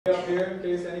Up here in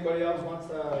case anybody else wants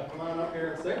to come on up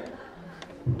here and sing.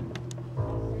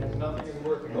 And nothing is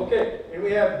working. Okay, and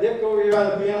we have Dick over here on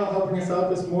the piano helping us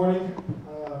out this morning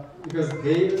because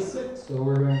Dave is sick. So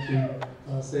we're going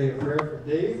to say a prayer for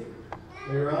Dave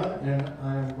later on, and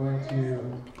I'm going to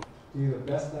do the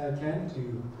best I can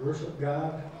to worship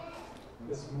God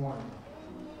this morning.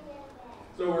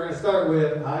 So we're going to start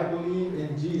with I believe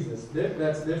in Jesus. Dick,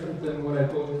 that's different than what I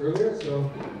told you earlier. So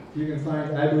if you can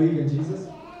find I believe in Jesus.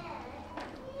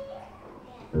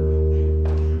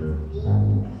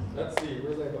 Let's see,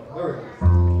 where's that going? There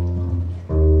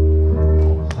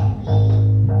we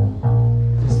go.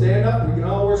 Just stand up, we can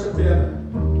all worship together.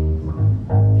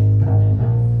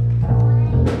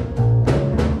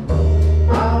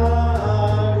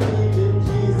 I believe in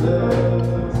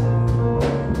Jesus.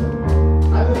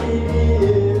 I believe He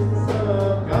is the Son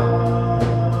of God.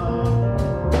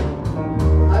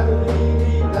 I believe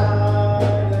He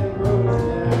died and rose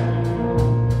again.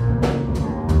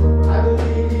 I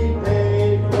believe He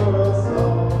paid for us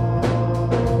all.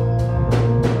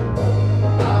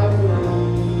 I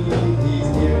believe He's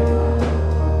given life.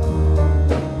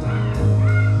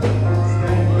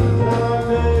 Standing in our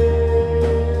midst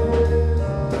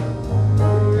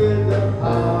with the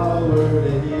power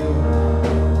to heal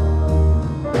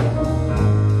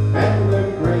and the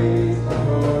grace to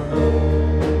forgive.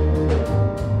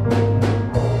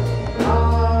 I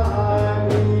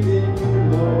believe in You,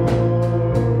 Lord.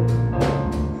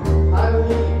 I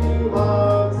believe You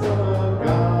are the Son of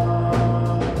God.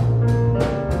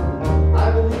 I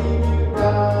believe You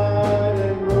died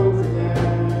and rose again.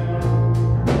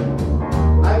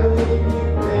 I believe You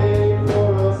paid for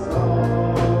us all.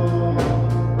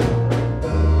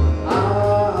 I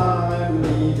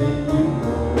believe in You,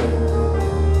 Lord.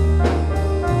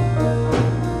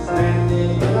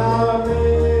 Standing in our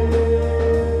midst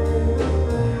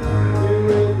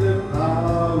with the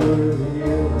power to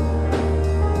heal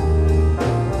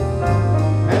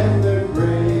and the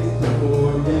grace to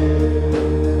forgive.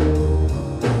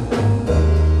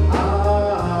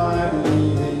 I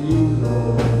believe in You,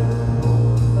 Lord.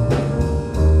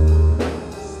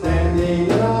 Standing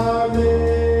in our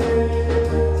midst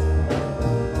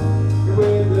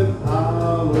with the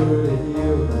power to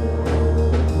heal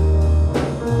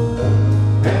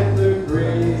and the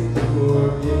grace to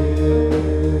forgive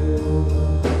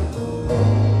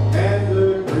and the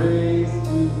grace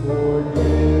to forgive.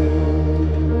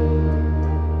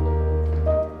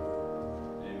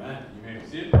 Amen. You may be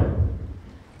seated.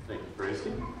 Thank you,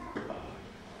 Tracy.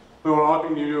 We want to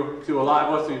welcome you to a live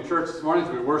Wesleyan church this morning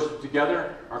as we worship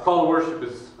together. Our call to worship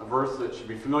is a verse that should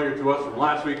be familiar to us from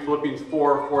last week, Philippians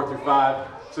 4:4-5.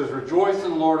 It says, "Rejoice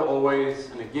in the Lord always,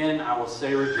 and again I will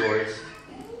say rejoice.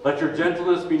 Let your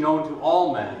gentleness be known to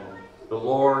all men. The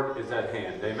Lord is at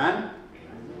hand." Amen?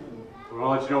 We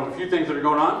want to let you know of a few things that are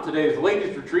going on. Today is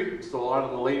ladies' retreat, so a lot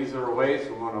of the ladies are away,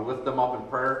 so we want to lift them up in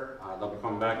prayer. They'll be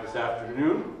coming back this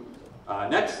afternoon.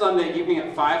 Next Sunday evening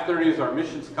at 5:30 is our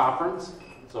missions conference,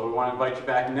 so we want to invite you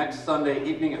back next Sunday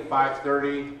evening at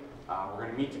 5:30. We're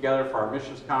going to meet together for our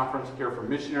missions conference, care for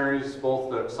missionaries,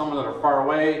 some that are far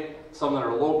away, some that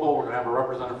are local. We're going to have a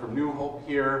representative from New Hope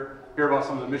here, hear about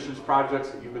some of the missions projects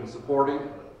that you've been supporting.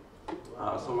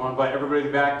 So we want to invite everybody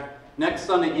back next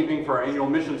Sunday evening for our annual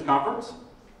missions conference.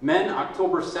 Men,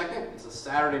 October 2nd, it's a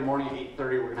Saturday morning at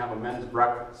 8:30. We're going to have a men's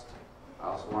breakfast.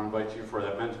 So we want to invite you for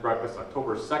that men's breakfast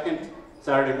October 2nd,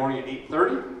 Saturday morning at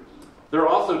 8:30. There are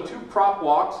also two prop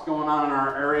walks going on in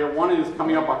our area. One is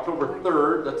coming up October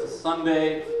 3rd. That's a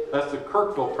Sunday. That's the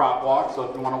Kirkville prop walk. So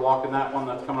if you want to walk in that one,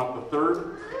 that's coming up the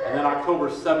 3rd. And then October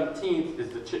 17th is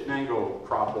the Chittenango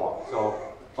prop walk. So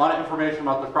a lot of information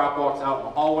about the prop walks out in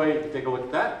the hallway. You can take a look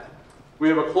at that. We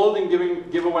have a clothing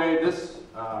giveaway this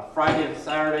Friday and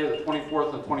Saturday, the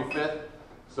 24th and 25th.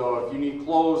 So if you need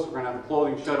clothes, we're going to have a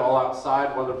clothing shed all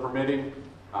outside, weather permitting.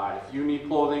 If you need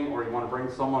clothing or you want to bring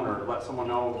someone or let someone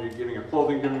know, we'll be giving a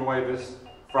clothing giveaway this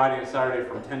Friday and Saturday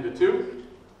from 10 to 2.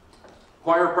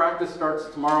 Choir practice starts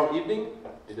tomorrow evening.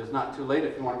 It is not too late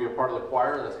if you want to be a part of the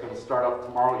choir. That's going to start up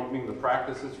tomorrow evening, the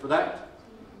practices for that.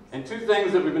 And two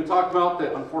things that we've been talking about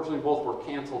that unfortunately both were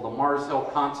canceled. The Mars Hill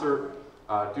concert,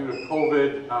 due to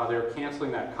COVID, they're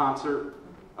canceling that concert.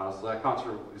 So that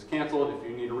concert is canceled. If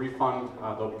you need a refund,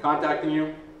 they'll be contacting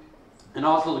you. And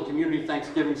also the community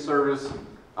Thanksgiving service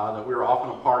that we were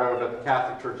often a part of at the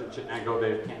Catholic Church in Chittenango,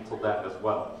 they've canceled that as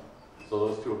well. So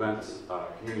those two events,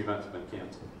 community events, have been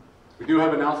canceled. We do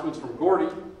have announcements from Gordy.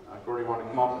 Gordy wanted to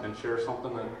come up and share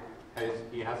something that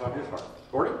he has on his heart.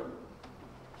 Gordy?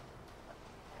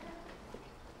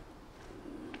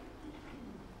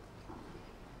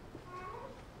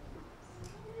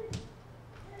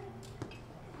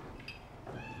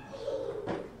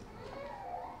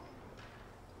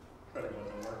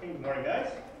 Good morning,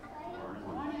 guys. Good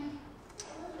morning.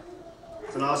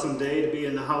 It's an awesome day to be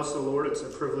in the house of the Lord. It's a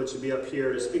privilege to be up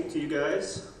here to speak to you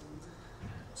guys.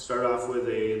 Start off with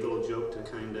a little joke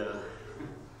to kind of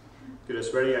get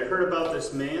us ready. I heard about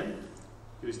this man.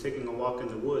 He was taking a walk in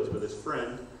the woods with his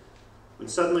friend when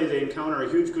suddenly they encounter a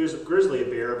huge grizzly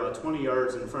bear about 20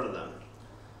 yards in front of them.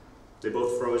 They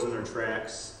both froze in their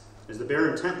tracks. As the bear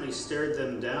intently stared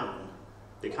them down,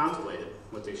 they contemplated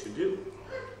what they should do.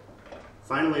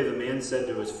 Finally, the man said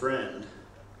to his friend,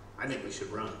 "I think we should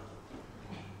run."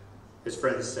 His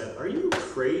friend said, "Are you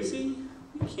crazy?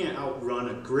 You can't outrun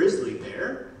a grizzly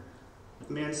bear."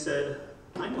 The man said,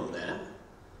 "I know that.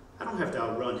 I don't have to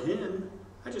outrun him.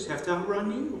 I just have to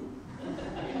outrun you."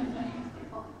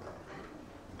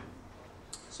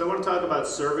 So I want to talk about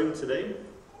serving today.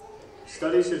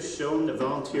 Studies have shown that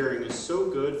volunteering is so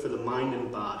good for the mind and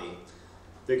body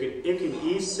that it can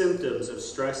ease symptoms of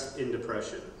stress and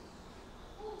depression.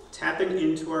 Tapping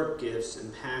into our gifts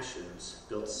and passions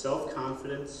builds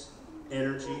self-confidence,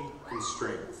 energy, and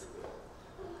strength.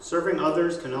 Serving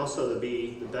others can also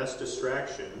be the best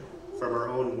distraction from our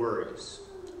own worries.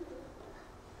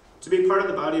 To be part of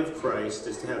the body of Christ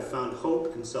is to have found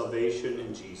hope and salvation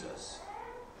in Jesus.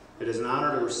 It is an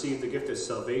honor to receive the gift of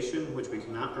salvation, which we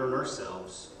cannot earn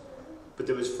ourselves, but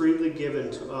that was freely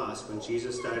given to us when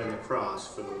Jesus died on the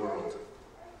cross for the world.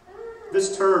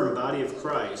 This term, body of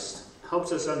Christ,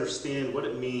 helps us understand what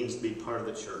it means to be part of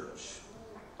the church.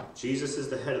 Jesus is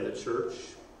the head of the church,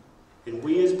 and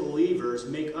we as believers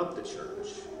make up the church,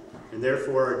 and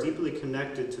therefore are deeply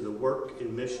connected to the work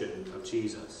and mission of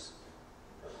Jesus.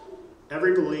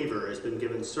 Every believer has been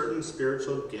given certain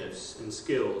spiritual gifts and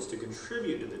skills to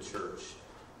contribute to the church,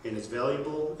 and is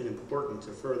valuable and important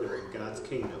to furthering God's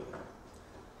kingdom.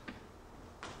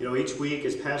 Each week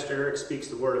as Pastor Eric speaks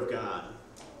the Word of God,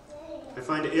 I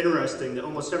find it interesting that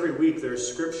almost every week there's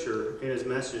scripture in his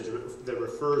message that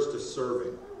refers to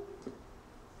serving.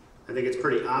 I think it's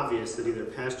pretty obvious that either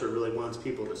Pastor really wants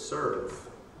people to serve,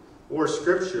 or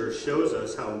scripture shows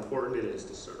us how important it is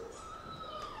to serve.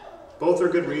 Both are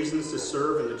good reasons to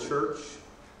serve in the church,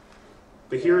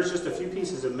 but here is just a few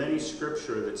pieces of many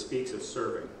scripture that speaks of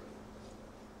serving.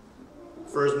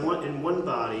 For in one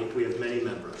body we have many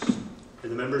members,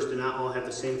 and the members do not all have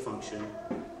the same function.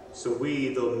 So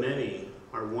we, though many,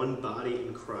 are one body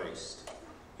in Christ,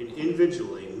 and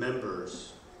individually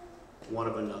members one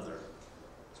of another.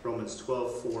 It's Romans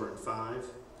 12:4 and 5.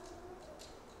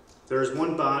 There is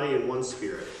one body and one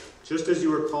Spirit, just as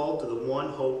you are called to the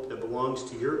one hope that belongs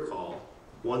to your call,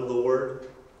 one Lord,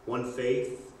 one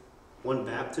faith, one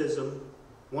baptism,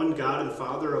 one God and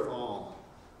Father of all,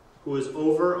 who is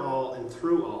over all and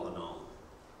through all in all.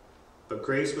 But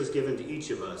grace was given to each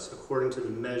of us according to the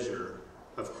measure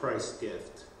of Christ's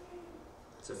gift.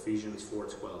 It's Ephesians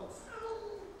 4:12.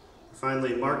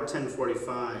 Finally, Mark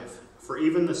 10:45. For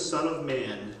even the Son of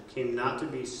Man came not to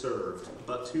be served,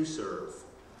 but to serve,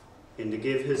 and to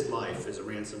give his life as a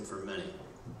ransom for many.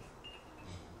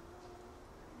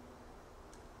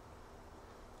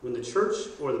 When the church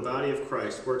or the body of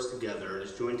Christ works together and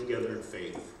is joined together in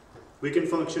faith, we can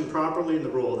function properly in the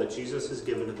role that Jesus has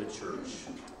given to the church.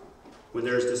 When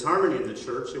there is disharmony in the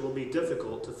church, it will be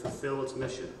difficult to fulfill its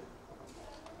mission.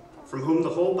 From whom the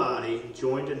whole body,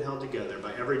 joined and held together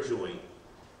by every joint,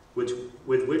 with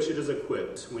which it is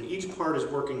equipped, when each part is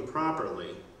working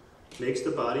properly, makes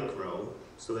the body grow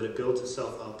so that it builds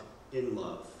itself up in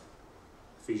love.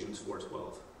 Ephesians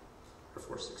 4:12 or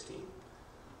 4:16.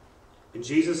 And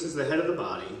Jesus is the head of the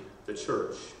body, the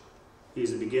church. He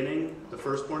is the beginning, the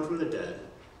firstborn from the dead,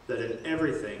 that in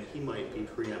everything he might be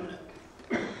preeminent.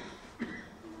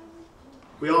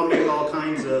 We all make all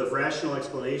kinds of rational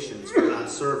explanations for not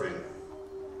serving.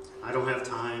 I don't have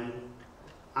time.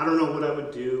 I don't know what I would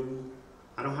do.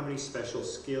 I don't have any special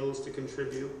skills to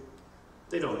contribute.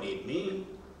 They don't need me.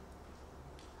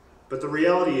 But the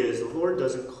reality is, the Lord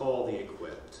doesn't call the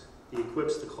equipped. He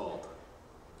equips the called.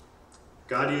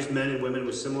 God used men and women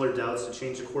with similar doubts to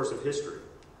change the course of history.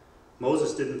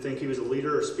 Moses didn't think he was a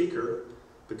leader or speaker,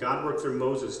 but God worked through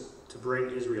Moses to bring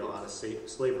Israel out of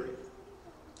slavery.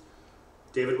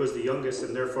 David was the youngest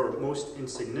and therefore most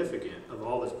insignificant of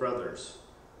all his brothers,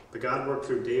 but God worked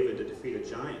through David to defeat a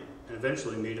giant and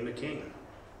eventually made him a king.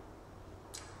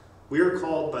 We are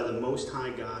called by the Most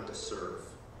High God to serve.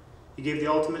 He gave the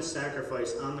ultimate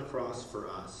sacrifice on the cross for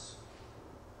us.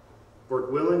 Work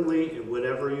willingly in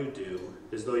whatever you do,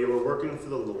 as though you were working for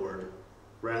the Lord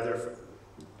rather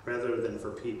than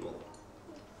for people.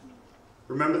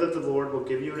 Remember that the Lord will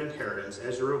give you an inheritance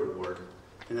as your reward,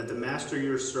 and that the master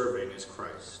you're serving is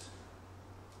Christ.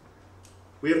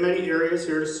 We have many areas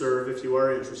here to serve if you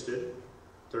are interested.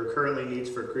 There are currently needs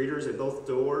for greeters at both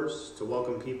doors to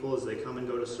welcome people as they come and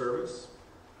go to service,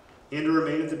 and to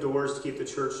remain at the doors to keep the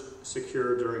church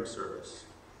secure during service.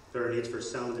 There are needs for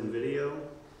sound and video.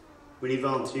 We need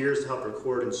volunteers to help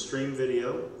record and stream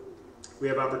video. We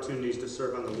have opportunities to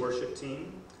serve on the worship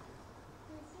team.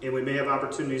 And we may have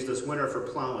opportunities this winter for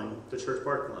plowing the church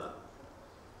parking lot.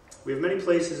 We have many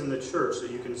places in the church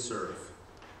that you can serve.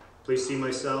 Please see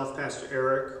myself, Pastor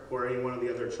Eric, or any one of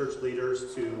the other church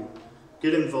leaders to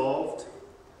get involved.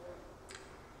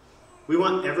 We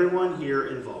want everyone here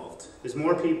involved. As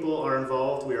more people are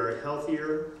involved, we are a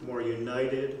healthier, more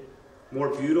united, more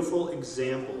beautiful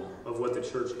example of what the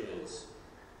church is.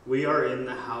 We are in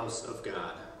the house of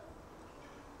God.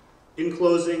 In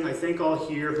closing, I thank all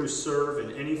here who serve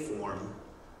in any form.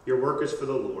 Your work is for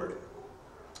the Lord.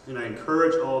 And I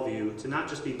encourage all of you to not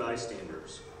just be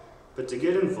bystanders, but to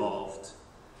get involved,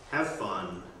 have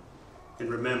fun, and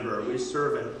remember, we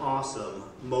serve an awesome,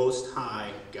 Most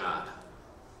High God.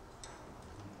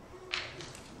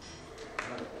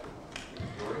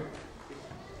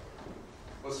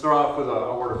 Let's start off with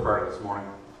a word of prayer this morning.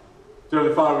 Dear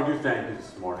Heavenly Father, we do thank you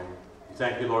this morning. We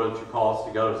thank you, Lord, that you call us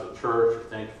together as a church. We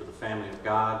thank you for the family of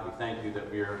God. We thank you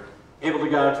that we are able to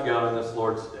gather together on this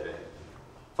Lord's Day.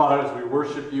 Father, as we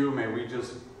worship you, may we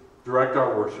just direct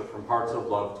our worship from hearts of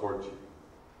love towards you.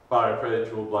 Father, I pray that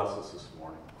you will bless us this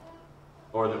morning.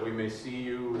 Lord, that we may see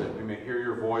you, that we may hear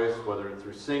your voice, whether it's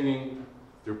through singing,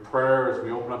 through prayer, as we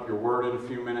open up your word in a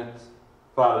few minutes.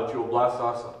 Father, that you will bless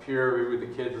us up here, maybe with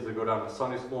the kids as they go down to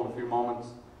Sunday school in a few moments.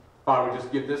 Father, we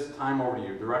just give this time over to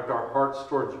you. Direct our hearts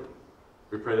towards you.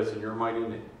 We pray this in your mighty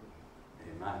name.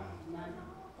 Amen.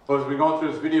 Well, as we've gone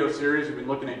through this video series, we've been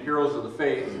looking at heroes of the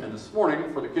faith. And this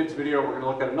morning, for the kids' video, we're going to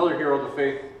look at another hero of the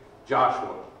faith,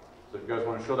 Joshua. So if you guys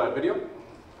want to show that video.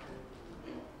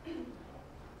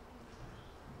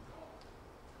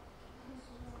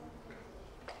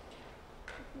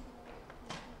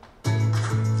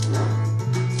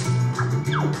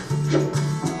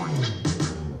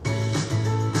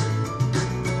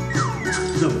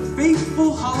 The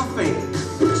faithful Hall of Fame,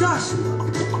 Joshua.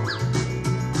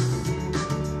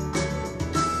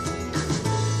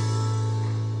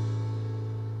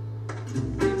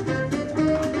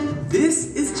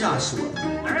 This is Joshua.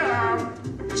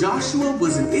 Joshua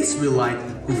was an Israelite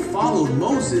who followed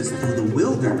Moses through the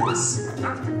wilderness.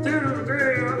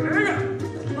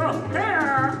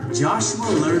 Joshua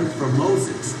learned from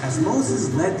Moses as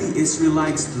Moses led the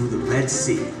Israelites through the Red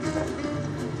Sea.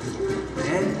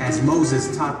 And as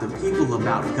Moses taught the people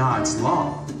about God's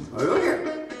law.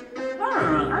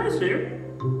 I see.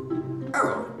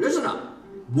 Oh, listen up.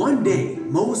 One day,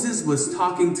 Moses was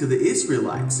talking to the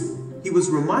Israelites. He was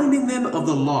reminding them of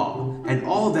the law and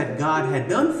all that God had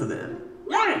done for them.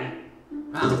 Yeah.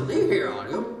 I'll stay here on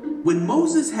you. When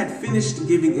Moses had finished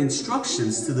giving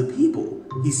instructions to the people,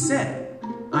 he said,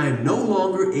 I am no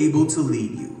longer able to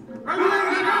lead you.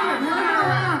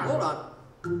 Hold on.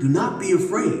 Do not be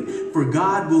afraid, for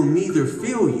God will neither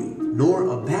fail you nor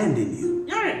abandon you.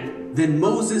 Yeah. Then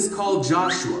Moses called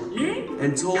Joshua Yeah.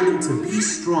 and told him to be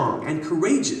strong and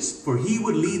courageous, for he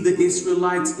would lead the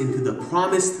Israelites into the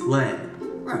promised land.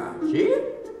 See?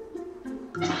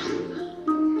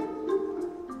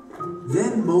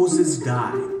 Then Moses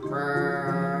died.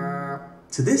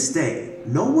 To this day,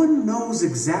 no one knows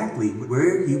exactly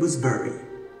where he was buried.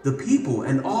 The people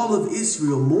and all of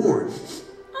Israel mourned.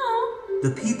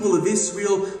 The people of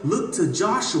Israel looked to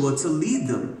Joshua to lead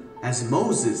them, as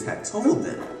Moses had told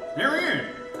them. There he is.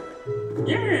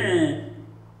 Yeah.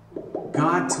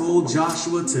 God told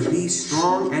Joshua to be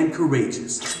strong and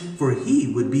courageous, for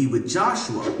he would be with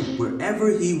Joshua wherever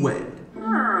he went.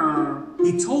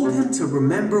 He told him to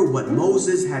remember what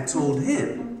Moses had told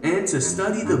him and to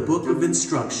study the book of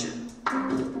instruction.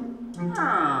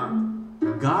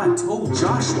 God told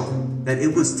Joshua that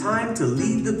it was time to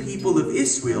lead the people of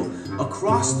Israel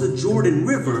across the Jordan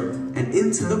River and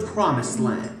into the promised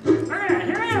land.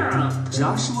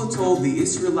 Joshua told the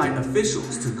Israelite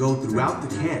officials to go throughout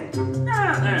the camp.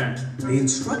 They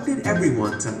instructed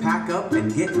everyone to pack up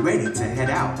and get ready to head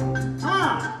out.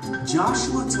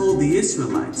 Joshua told the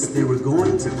Israelites they were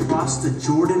going to cross the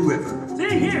Jordan River.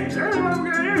 See here, that's what I'm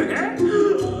gonna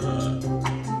do,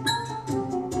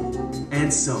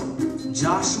 And so,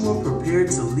 Joshua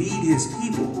prepared to lead his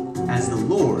people as the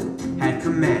Lord had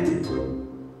commanded.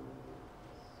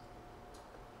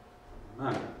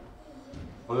 Amen.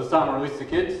 Well, this time we'll release the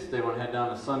kids. They want to head down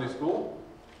to Sunday school.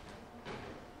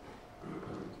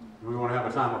 We want to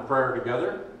have a time of prayer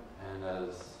together. And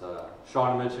as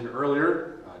Sean mentioned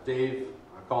earlier, Dave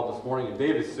called this morning, and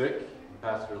Dave is sick, and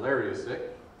Pastor Larry is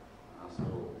sick. So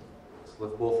let's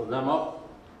lift both of them up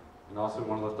And also we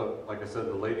want to lift up, like I said,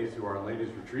 the ladies who are on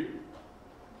ladies' retreat.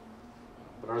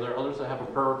 But are there others that have a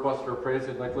prayer request or a praise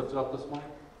they'd like lifted up this morning?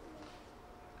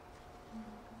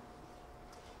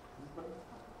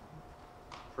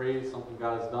 Praise, something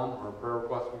God has done, or a prayer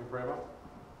request we can pray about?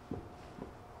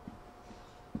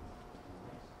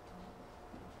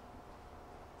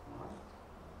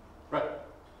 Right.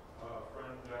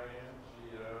 Friend Diane,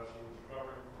 she was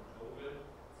recovering from COVID,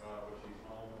 but she's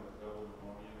home with double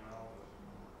pneumonia now. With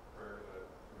prayer that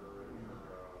her and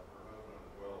her husband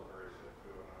as well is very sick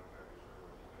too, and I'm not exactly sure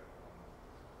what she's got going on.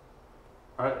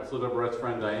 All right, let's lift up Brett's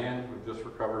friend Diane, who just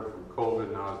recovered from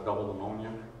COVID, now has double pneumonia,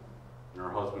 and her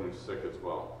husband who's sick as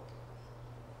well.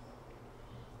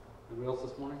 Anybody else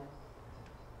this morning?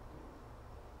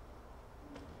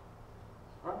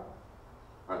 All right.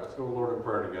 All right, let's go to the Lord in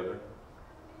prayer together.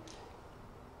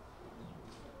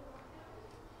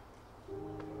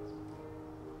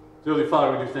 Dearly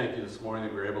Father, we do thank you this morning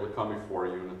that we were able to come before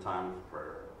you in a time of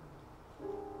prayer.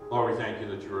 Lord, we thank you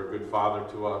that you are a good Father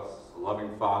to us, a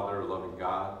loving Father, a loving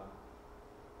God.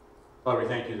 Father, we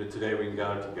thank you that today we can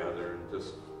gather together and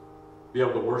just be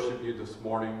able to worship you this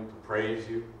morning, to praise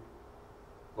you.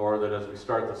 Lord, that as we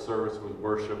start the service with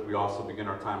worship, we also begin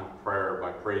our time of prayer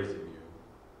by praising you,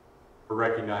 for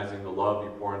recognizing the love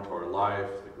you pour into our life,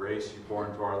 the grace you pour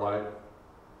into our life.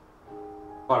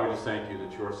 Father, we just thank you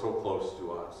that you are so close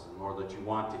to us, and Lord, that you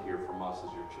want to hear from us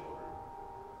as your children.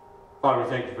 Father, we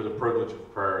thank you for the privilege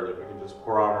of prayer, that we can just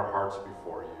pour out our hearts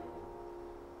before you.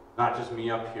 Not just me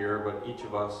up here, but each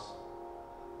of us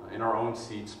in our own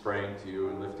seats praying to you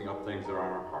and lifting up things that are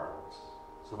on our hearts.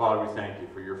 So Father, we thank you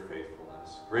for your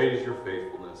faithfulness. Great is your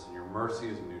faithfulness, and your mercy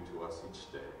is new to us each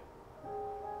day.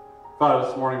 Father,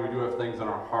 this morning we do have things on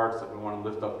our hearts that we want to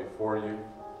lift up before you.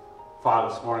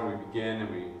 Father, this morning we begin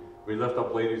and we lift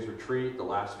up Ladies' Retreat the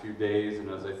last few days, and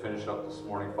as they finish up this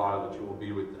morning, Father, that you will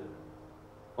be with them.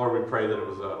 Lord, we pray that it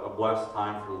was a blessed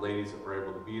time for the ladies that were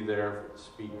able to be there, for the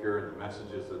speaker and the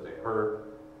messages that they heard,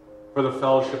 for the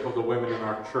fellowship of the women in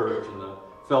our church and the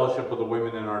fellowship of the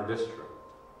women in our district.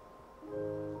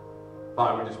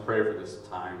 Father, we just pray for this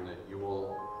time that you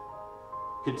will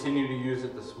continue to use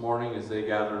it this morning as they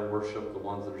gather and worship, the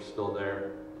ones that are still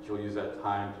there, that you'll use that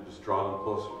time to just draw them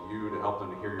closer to you, to help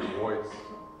them to hear your voice.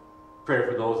 Pray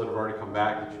for those that have already come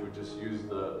back, that you would just use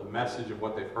the message of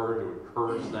what they've heard to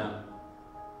encourage them.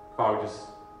 Father, we just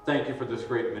thank you for this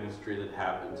great ministry that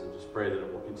happens, and just pray that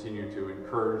it will continue to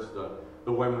encourage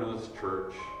the women of this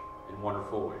church in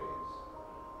wonderful ways.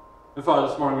 And Father,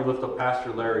 this morning we lift up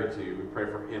Pastor Larry to you. We pray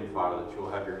for him, Father, that you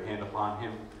will have your hand upon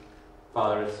him.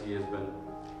 Father, as he has been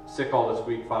sick all this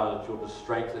week, Father, that you will just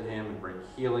strengthen him and bring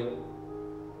healing.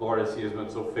 Lord, as he has been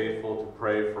so faithful to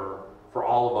pray for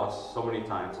all of us so many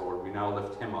times, Lord, we now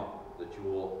lift him up, that you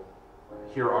will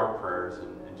hear our prayers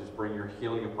and just bring your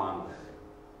healing upon Larry.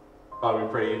 Father,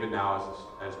 we pray even now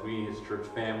as we, his church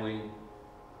family,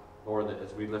 Lord, that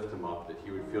as we lift him up, that he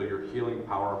would feel your healing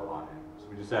power upon him. So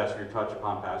we just ask for your touch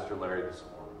upon Pastor Larry this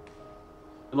morning.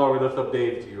 And Lord, we lift up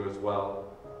Dave to you as well.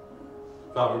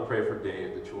 Father, we pray for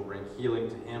Dave, that you will bring healing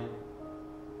to him.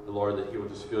 The Lord, that he will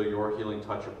just feel your healing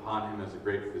touch upon him as a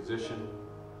great physician,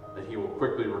 that he will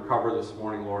quickly recover this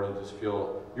morning, Lord, and just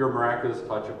feel your miraculous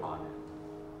touch upon him.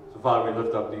 So Father, we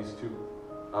lift up these two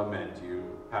men to you,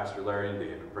 Pastor Larry and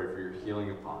Dave, and pray for your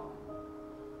healing upon them.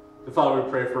 And Father, we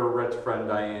pray for Rhett's friend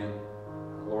Diane.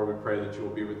 Lord, we pray that you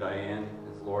will be with Diane.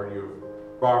 As Lord, you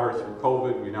have brought her through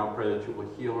COVID, we now pray that you will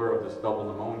heal her of this double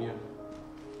pneumonia,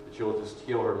 that you will just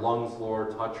heal her lungs,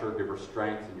 Lord, touch her, give her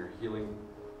strength in your healing.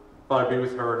 Father, be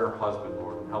with her and her husband,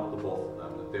 Lord, and help the both of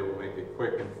them, that they will make a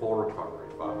quick and full recovery,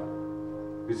 Father.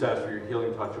 We just ask for your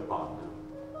healing touch upon them.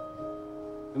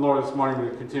 And Lord, this morning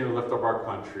we continue to lift up our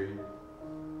country.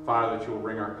 Father, that you will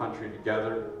bring our country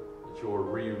together, that you will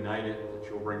reunite it, that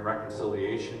you will bring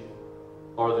reconciliation.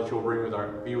 Lord, that you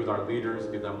will be with our leaders,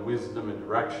 give them wisdom and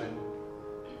direction.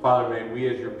 Father, may we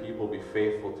as your people be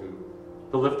faithful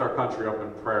to lift our country up in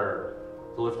prayer,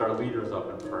 to lift our leaders up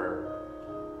in prayer.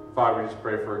 Father, we just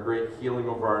pray for a great healing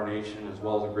over our nation, as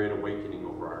well as a great awakening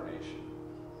over our nation.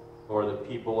 Lord, that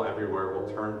people everywhere will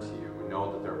turn to you and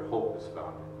know that their hope is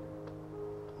found in you.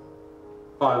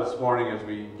 Father, this morning as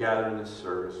we gather in this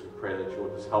service, we pray that you will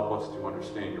just help us to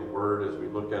understand your word as we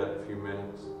look at it in a few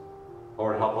minutes.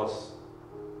 Lord, help us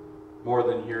more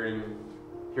than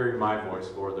hearing my voice,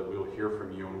 Lord, that we will hear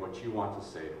from you and what you want to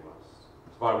say to us.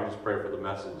 So Father, we just pray for the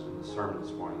message and the sermon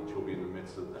this morning, that you'll be in the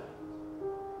midst of that.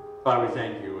 Father, we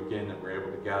thank you again that we're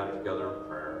able to gather together in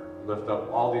prayer. We lift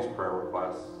up all these prayer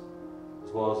requests,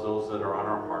 as well as those that are on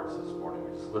our hearts this morning.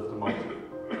 We just lift them up to you.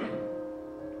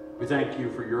 We thank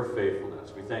you for your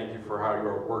faithfulness. We thank you for how you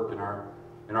are working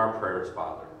in our prayers,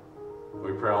 Father.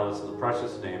 We pray all this in the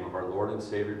precious name of our Lord and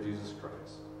Savior Jesus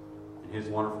Christ. In his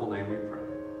wonderful name we pray.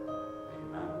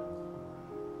 Amen.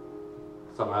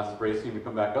 So I'm going to ask the praise team to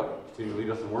come back up, continue to lead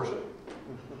us in worship.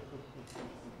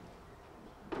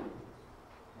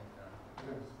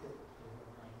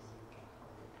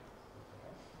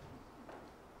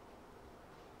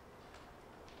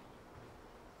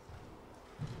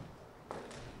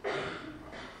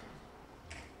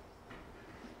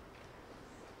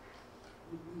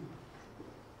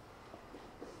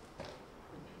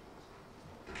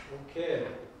 Okay,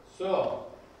 so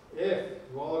if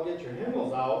you all get your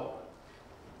hymnals out,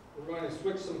 we're going to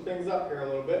switch some things up here a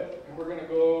little bit, and we're going to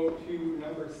go to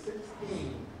number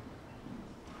 16.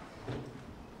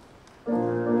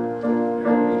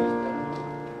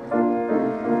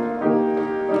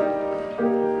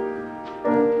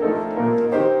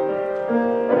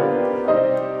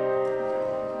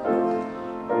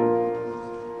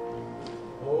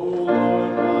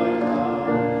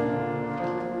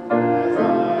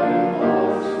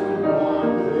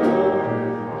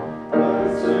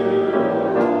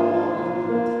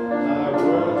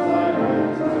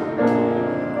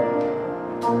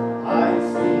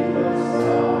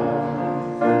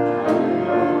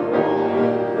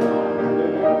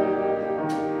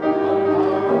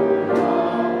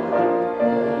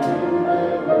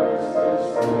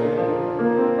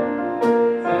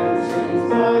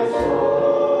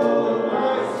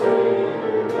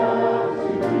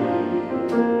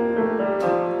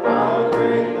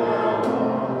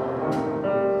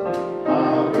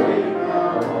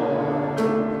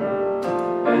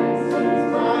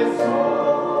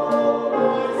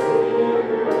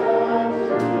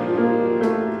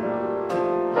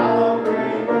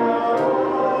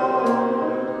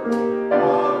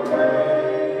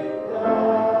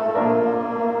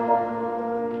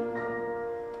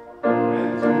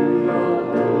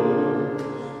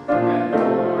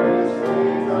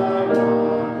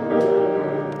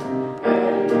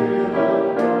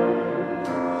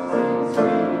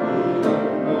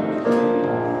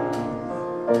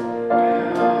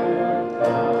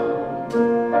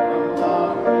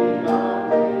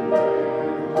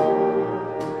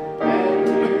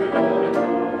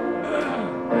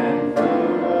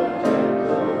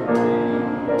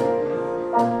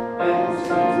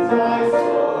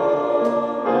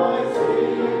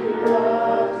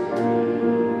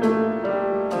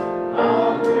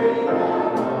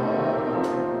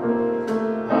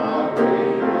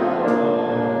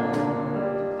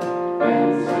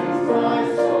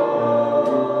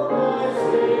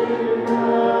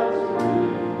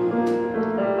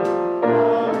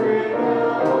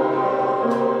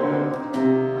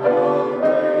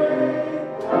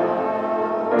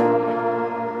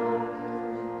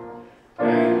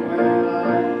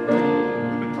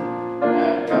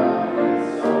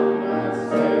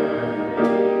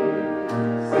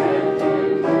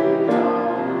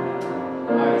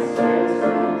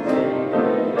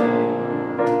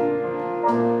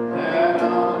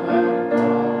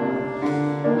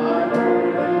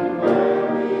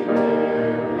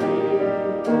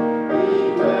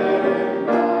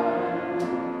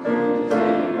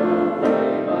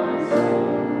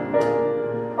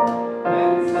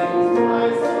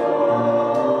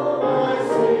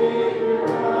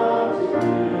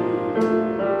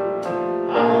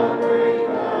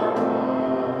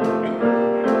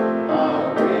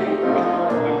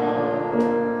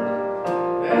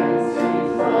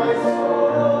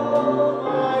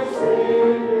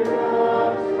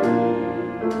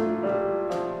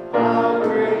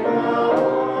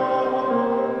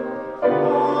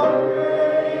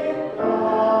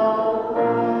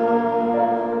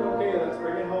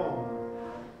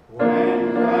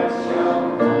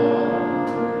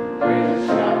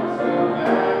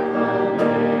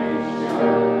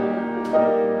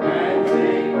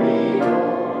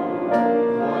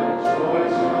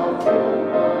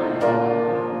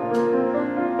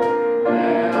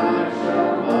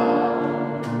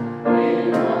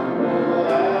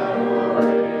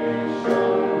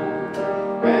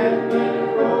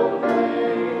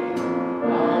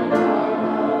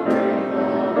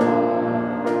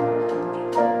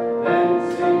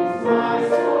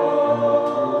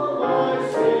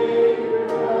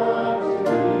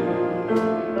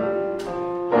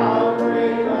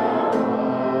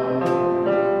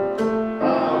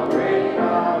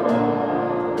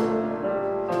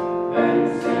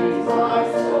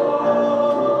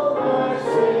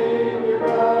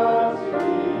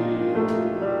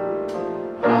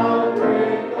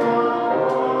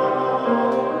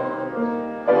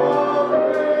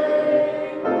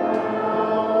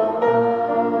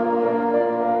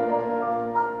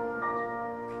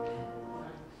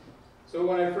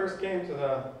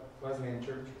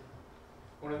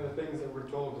 were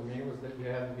told to me was that you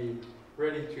had to be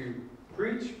ready to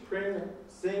preach,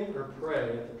 sing, or pray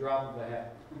at the drop of a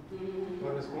hat.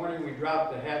 Well, this morning we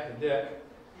dropped the hat to Dick,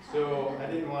 so I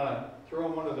didn't want to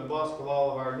throw him under the bus with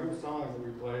all of our new songs that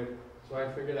we played, so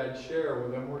I figured I'd share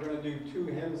with him. We're going to do 2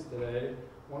 hymns today.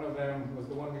 One of them was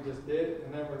the one we just did,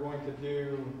 and then we're going to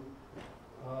do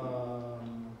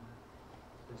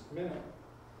just a minute.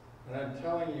 And I'm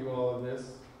telling you all of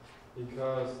this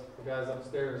because the guys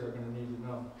upstairs are going to need to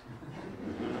know.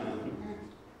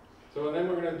 So and then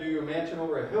we're going to do A Mansion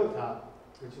Over a Hilltop,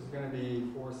 which is going to be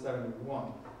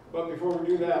 471. But before we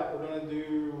do that, we're going to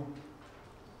do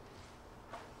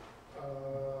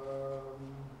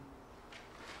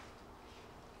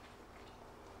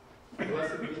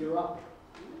Blessed Be the Rock.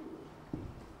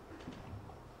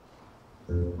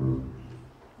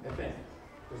 I think.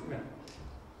 Just a minute.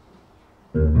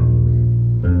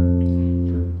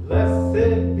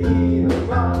 Blessed be the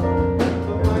rock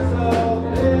of my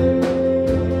salvation.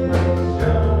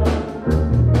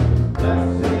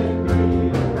 Blessed be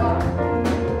the rock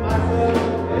of my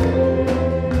salvation.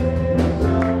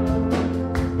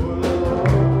 For the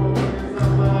Lord is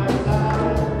on my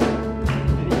side,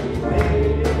 and He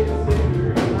made His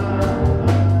victory mine.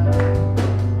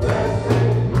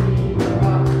 Blessed be the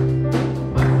rock of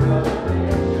my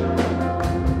salvation.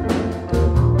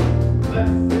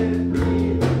 Blessed be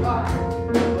the rock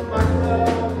of my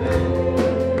salvation.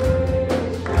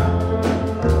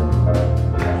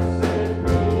 Blessed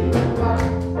be the rock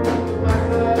of my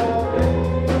salvation.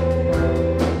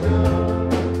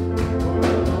 For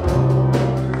the Lord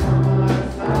is on my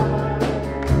side,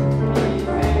 He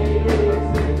made His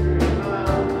victory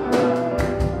mine.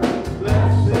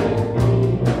 Blessed be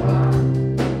the rock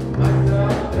of my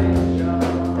salvation.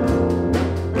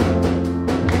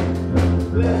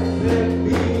 Blessed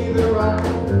be the rock.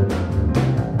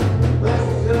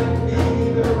 Blessed be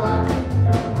the rock.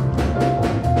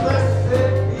 Blessed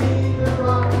be the rock. Blessed be the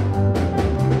rock.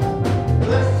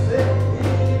 Blessed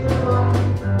be the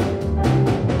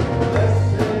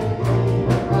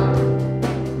rock,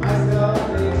 my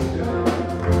salvation.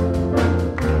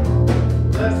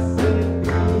 Blessed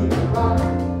be the rock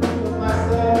of my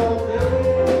salvation.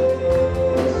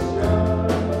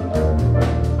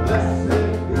 Blessed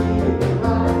be the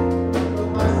rock of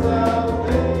my salvation.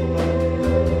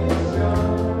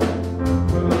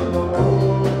 For the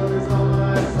Lord is on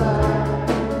my side,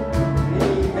 and He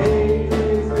made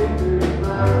His victory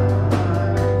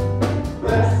mine.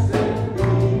 Blessed be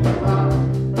the rock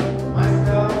of my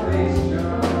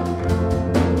salvation.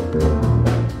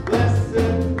 Blessed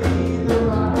be the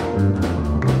rock.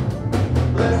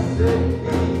 Blessed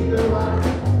be the rock.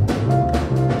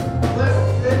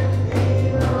 Blessed be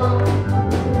the rock.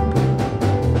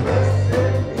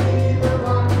 Blessed be the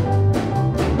rock.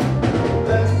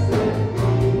 Blessed be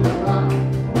the rock.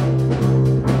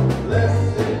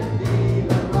 Blessed be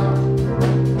the rock.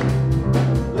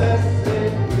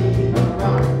 Blessed be the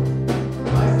rock,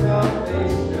 my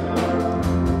salvation.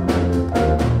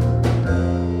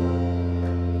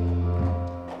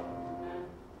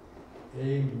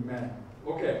 Amen.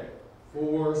 Okay,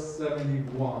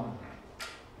 471.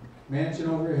 Mansion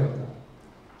Over a Hilltop.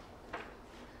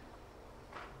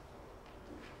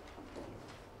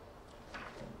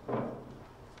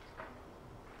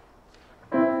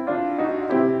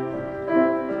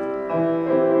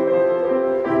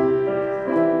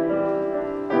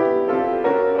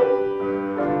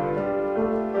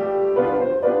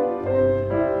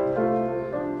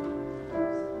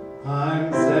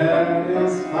 I'm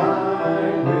satisfied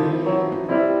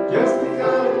with just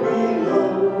because we know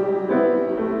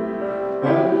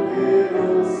that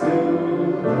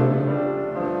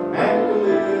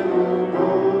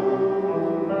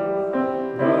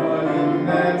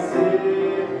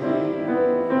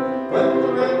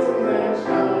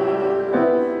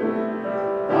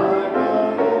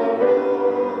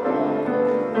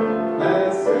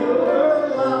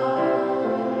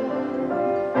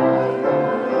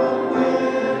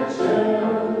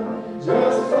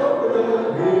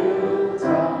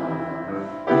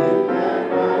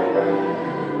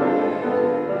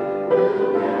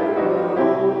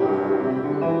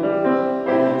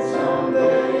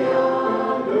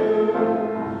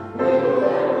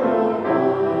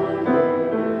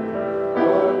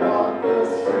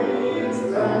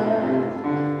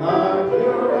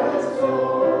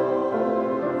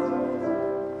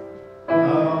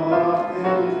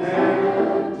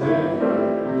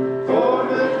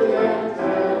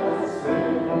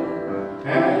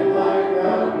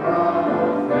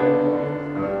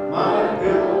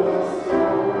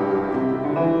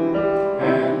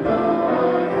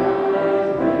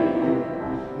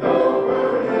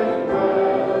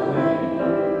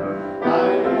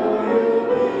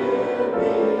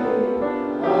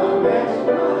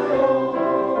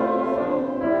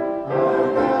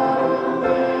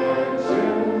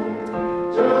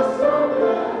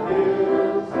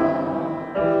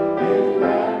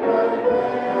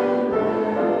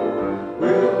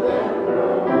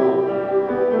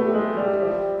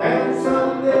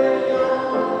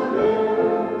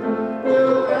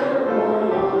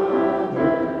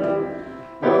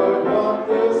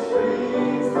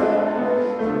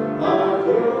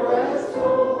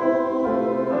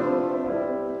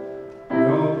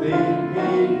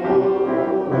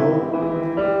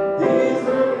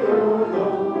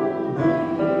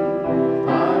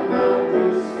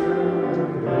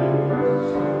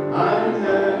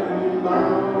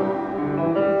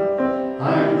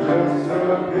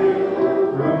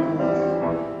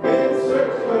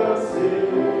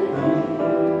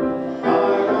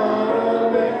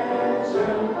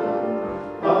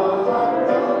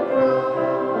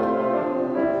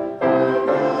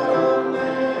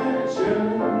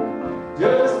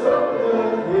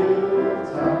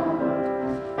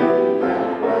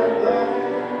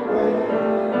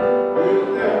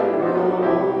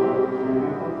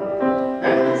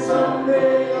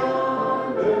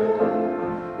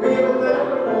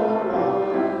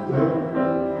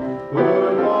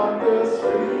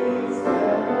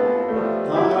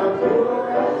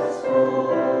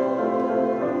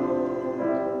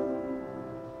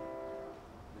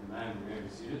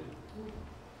seated.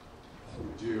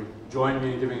 Would you join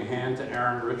me in giving a hand to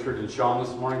Aaron, Richard, and Sean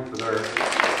this morning for their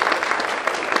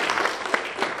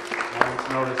moment's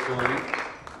notice filling in?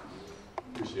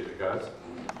 Appreciate it, guys.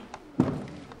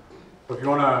 So if you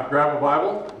want to grab a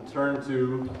Bible and turn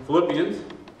to Philippians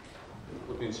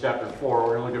chapter 4.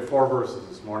 We're going to look at 4 verses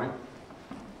this morning.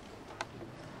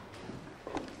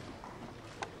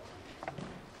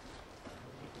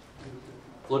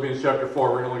 Philippians chapter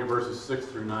 4, we're going to look at verses 6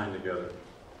 through 9 together.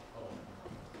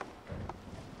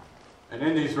 And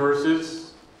in these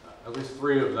verses, at least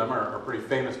 3 of them are pretty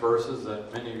famous verses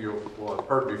that many of you will have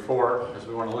heard before as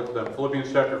we want to look at them.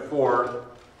 Philippians chapter 4,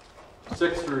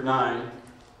 6 through 9.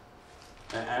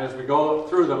 And as we go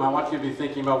through them, I want you to be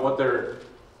thinking about what they're,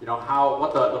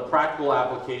 what the practical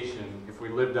application, if we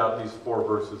lived out these 4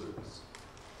 verses, is.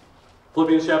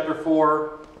 Philippians chapter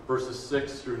 4, verses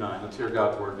 6 through 9. Let's hear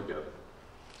God's word together.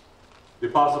 The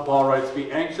Apostle Paul writes,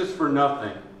 "Be anxious for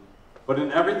nothing, but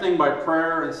in everything by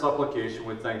prayer and supplication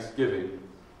with thanksgiving,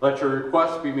 let your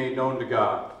requests be made known to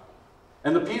God.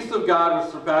 And the peace of God,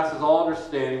 which surpasses all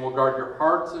understanding, will guard your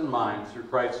hearts and minds through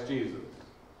Christ Jesus.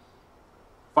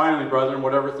 Finally, brethren,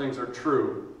 whatever things are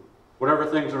true, whatever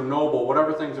things are noble,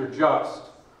 whatever things are just,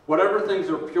 whatever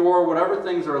things are pure, whatever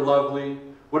things are lovely,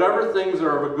 whatever things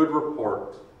are of a good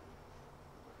report,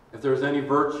 if there's any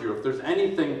virtue, if there's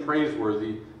anything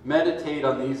praiseworthy, meditate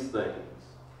on these things.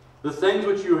 The things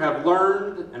which you have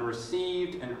learned and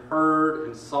received and heard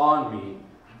and saw in me,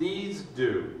 these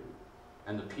do,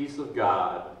 and the peace of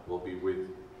God will be with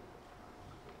you."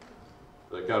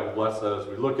 That God will bless that as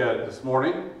we look at it this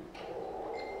morning.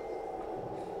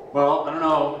 Well, I don't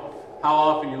know how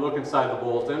often you look inside the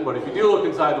bulletin, but if you do look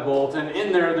inside the bulletin,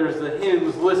 in there's the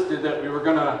hymns listed that we were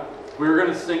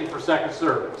gonna sing for second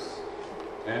service.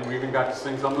 And we even got to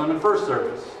sing some of them in first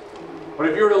service. But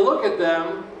if you were to look at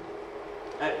them,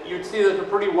 you'd see that they're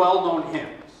pretty well-known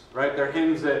hymns, right? They're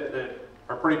hymns that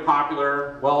are pretty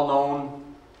popular, well-known.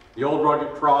 The Old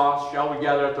Rugged Cross, Shall We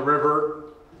Gather at the River,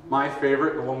 my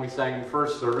favorite, the one we sang in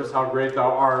first service, How Great Thou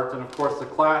Art, and of course the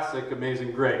classic,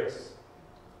 Amazing Grace.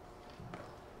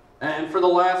 And for the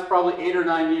last probably 8 or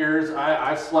 9 years,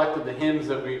 I've selected the hymns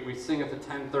that we sing at the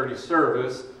 10:30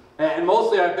 service. And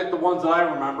mostly I picked the ones that I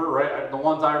remember, right? The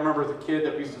ones I remember as a kid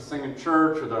that we used to sing in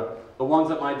church, or the ones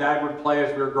that my dad would play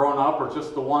as we were growing up, or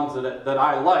just the ones that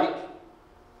I like.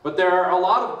 But there are a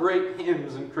lot of great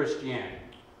hymns in Christianity,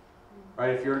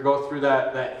 right? If you were to go through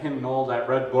that hymnal, that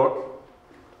red book,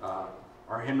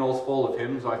 our hymnal is full of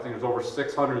hymns. I think there's over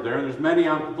 600 there, and there's many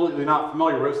I'm completely not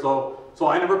familiar with, so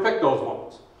I never picked those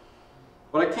ones.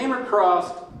 But I came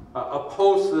across a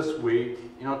post this week,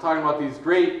 talking about these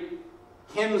great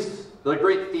hymns, the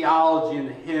great theology in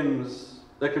the hymns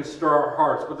that can stir our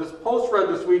hearts. But this post read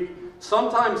this week,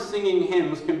 sometimes singing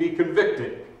hymns can be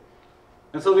convicting.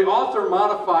 And so the author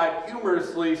modified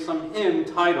humorously some hymn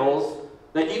titles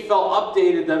that he felt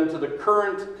updated them to the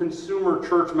current consumer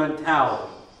church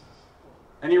mentality.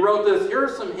 And he wrote this: "Here are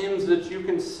some hymns that you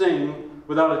can sing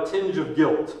without a tinge of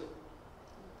guilt."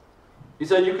 He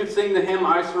said you could sing the hymn,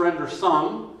 "I Surrender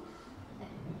Some,"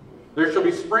 "There Shall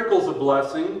Be Sprinkles of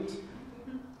Blessing,"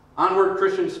 "Onward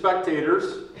Christian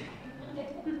Spectators,"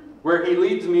 "Where He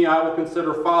Leads Me I Will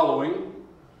Consider Following,"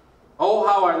 "Oh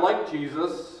How I Like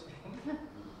Jesus,"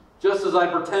 "Just As I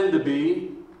Pretend to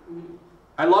Be,"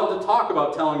 "I Love to Talk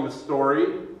About Telling the Story,"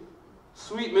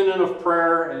 "Sweet Minute of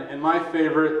Prayer," and my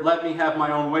favorite, "Let Me Have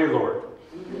My Own Way, Lord."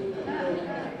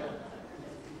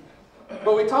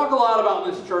 But we talk a lot about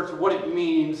in this church what it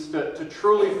means to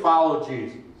truly follow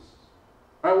Jesus.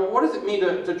 Right, well, what does it mean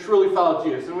to truly follow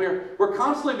Jesus? And we're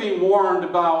constantly being warned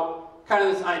about kind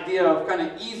of this idea of kind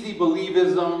of easy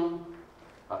believism,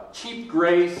 cheap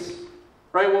grace,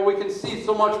 right? What we can see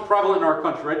so much prevalent in our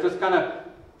country, right? Just kind of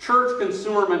church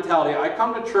consumer mentality. I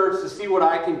come to church to see what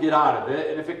I can get out of it,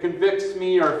 and if it convicts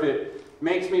me or if it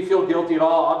makes me feel guilty at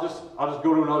all, I'll just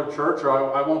go to another church, or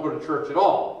I won't go to church at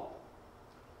all.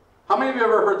 How many of you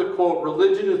ever heard the quote,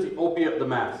 "Religion is the opiate of the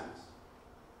masses"?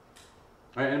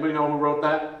 Right, anybody know who wrote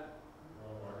that?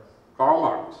 Karl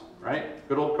Marx, right?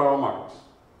 Good old Karl Marx.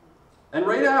 And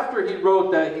right after he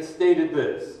wrote that, he stated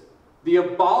this: "The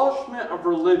abolishment of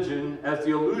religion as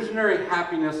the illusionary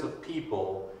happiness of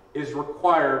people is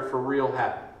required for real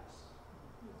happiness."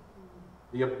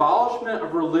 The abolishment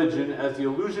of religion as the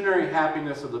illusionary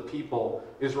happiness of the people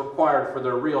is required for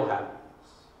their real happiness.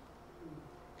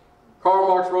 Karl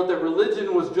Marx wrote that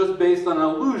religion was just based on an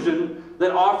illusion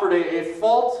that offered a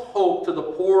false hope to the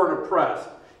poor and oppressed.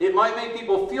 It might make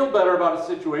people feel better about a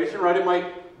situation, right? It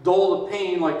might dull the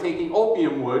pain like taking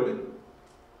opium would,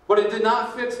 but it did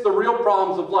not fix the real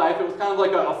problems of life. It was kind of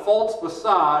like a false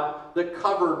facade that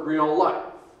covered real life.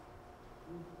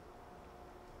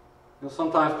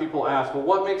 Sometimes people ask, well,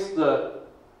 what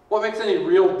makes any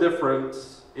real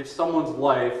difference if someone's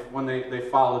life when they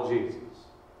follow Jesus?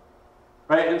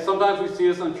 Right? And sometimes we see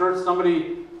this in church.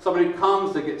 Somebody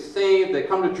comes, they get saved, they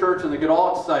come to church and they get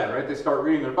all excited, right? They start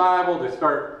reading their Bible, they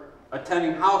start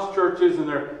attending house churches, and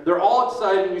they're all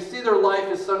excited, and you see their life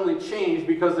is suddenly changed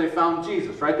because they found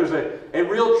Jesus, right? There's a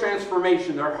real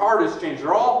transformation. Their heart has changed.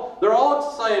 They're all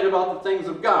excited about the things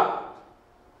of God.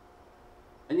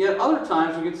 And yet other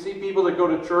times we can see people that go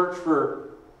to church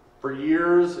for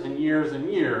years and years and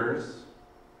years,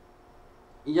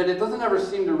 yet it doesn't ever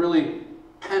seem to really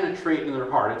penetrate in their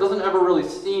heart. It doesn't ever really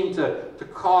seem to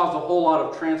cause a whole lot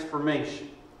of transformation.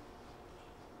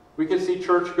 We can see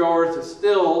churchgoers that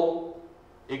still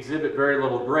exhibit very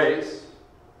little grace.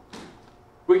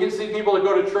 We can see people that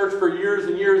go to church for years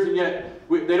and years, and yet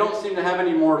they don't seem to have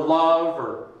any more love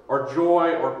or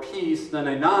joy or peace than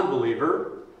a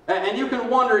non-believer. And you can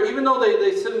wonder, even though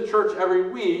they sit in church every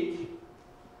week,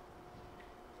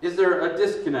 is there a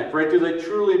disconnect, right? Do they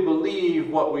truly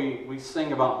believe what we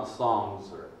sing about in the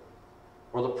songs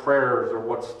or the prayers or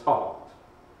what's taught?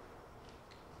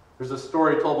 There's a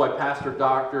story told by Pastor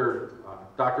Dr.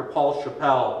 Paul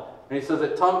Chappelle, and he says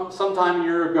that sometime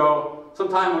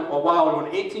a while ago,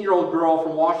 an 18-year-old girl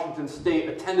from Washington State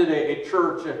attended a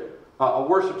church, a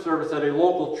worship service at a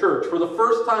local church. For the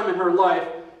first time in her life,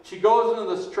 she goes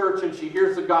into this church and she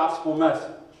hears the gospel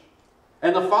message.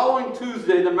 And the following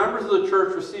Tuesday, the members of the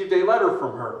church received a letter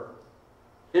from her.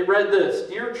 It read this: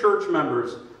 "Dear church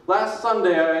members, last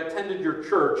Sunday I attended your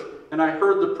church and I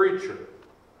heard the preacher.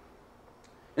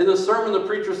 In the sermon, the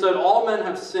preacher said, all men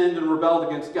have sinned and rebelled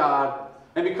against God,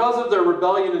 and because of their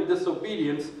rebellion and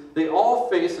disobedience, they all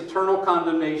face eternal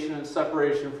condemnation and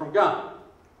separation from God.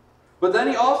 But then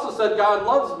he also said God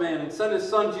loves man and sent his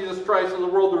Son Jesus Christ in the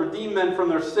world to redeem men from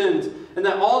their sins, and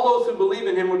that all those who believe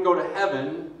in him would go to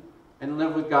heaven and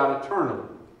live with God eternally.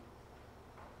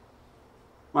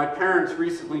 My parents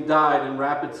recently died in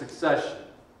rapid succession.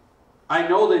 I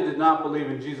know they did not believe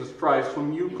in Jesus Christ,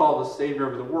 whom you call the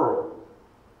Savior of the world.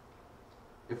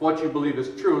 If what you believe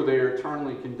is true, they are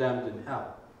eternally condemned in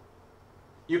hell.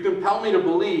 You compel me to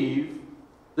believe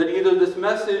that either this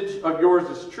message of yours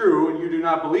is true and you do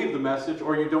not believe the message,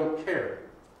 or you don't care.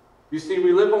 You see,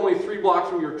 we live only 3 blocks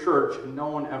from your church and no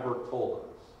one ever told us."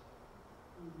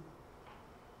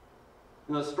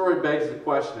 And the story begs the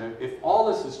question, if all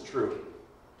this is true,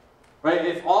 right?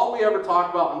 If all we ever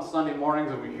talk about on Sunday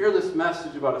mornings and we hear this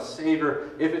message about a Savior,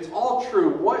 if it's all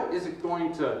true, how is it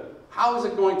going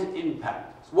to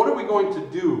impact us? What are we going to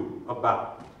do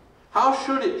about it? How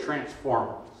should it transform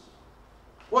us?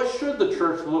 What should the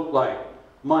church look like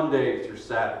Monday through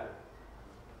Saturday?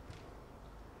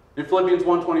 In Philippians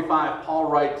 1:25, Paul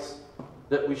writes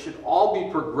that we should all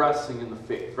be progressing in the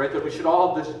faith, right? That we should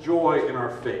all have this joy in our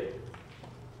faith.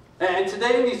 And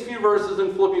today in these few verses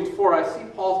in Philippians 4, I see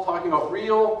Paul talking about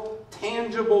real,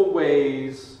 tangible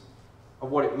ways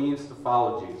of what it means to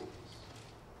follow Jesus.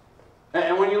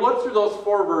 And when you look through those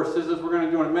 4 verses, as we're going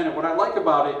to do in a minute, what I like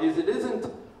about it is it isn't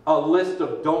a list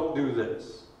of don't do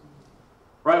this.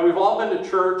 Right? We've all been to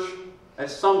church at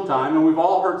some time, and we've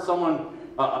all heard someone,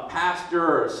 a pastor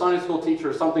or a Sunday school teacher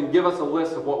or something, give us a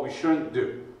list of what we shouldn't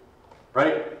do.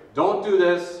 Right? Don't do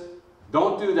this.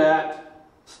 Don't do that.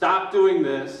 Stop doing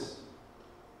this.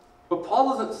 But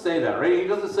Paul doesn't say that, right? He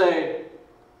doesn't say,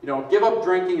 give up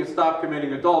drinking and stop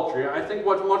committing adultery. I think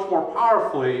much more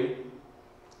powerfully,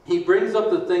 he brings up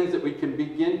the things that we can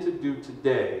begin to do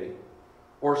today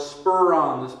or spur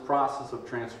on this process of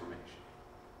transformation.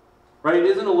 Right? It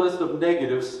isn't a list of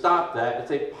negatives. Stop that.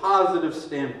 It's a positive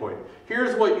standpoint.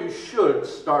 Here's what you should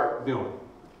start doing.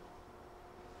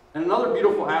 And another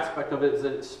beautiful aspect of it is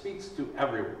that it speaks to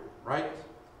everyone, right?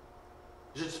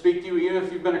 It should speak to you even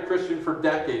if you've been a Christian for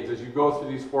decades. As you go through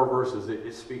these 4 verses,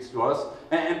 it speaks to us.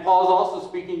 And Paul is also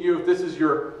speaking to you if this is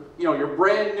you're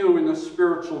brand new in the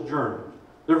spiritual journey.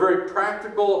 They're very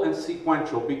practical and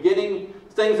sequential,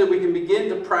 things that we can begin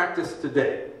to practice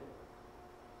today.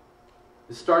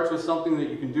 It starts with something that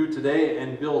you can do today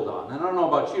and build on. And I don't know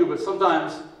about you, but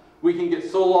sometimes we can get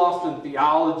so lost in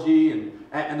theology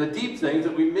and the deep things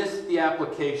that we miss the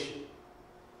application.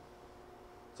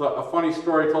 So a funny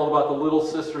story told about the Little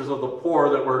Sisters of the Poor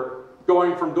that were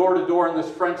going from door to door in this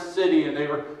French city, and they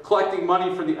were collecting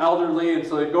money for the elderly, and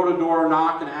so they'd go to door,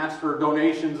 knock, and ask for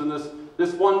donations, and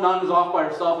this one nun is off by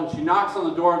herself, and she knocks on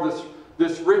the door of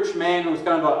this rich man who was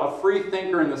kind of a free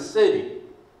thinker in the city.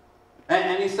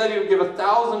 And he said he would give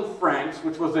 1,000 francs,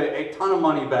 which was a ton of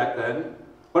money back then,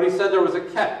 but he said there was a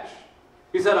catch.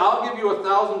 He said, I'll give you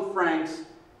 1,000 francs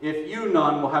if you,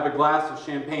 nun, will have a glass of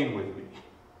champagne with me.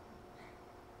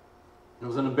 It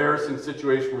was an embarrassing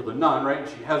situation for the nun, right?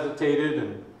 She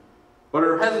hesitated, but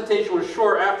her hesitation was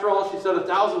short. After all, she said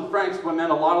 1,000 francs would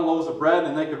meant a lot of loaves of bread,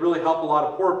 and they could really help a lot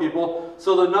of poor people.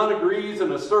 So the nun agrees,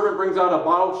 and a servant brings out a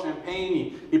bottle of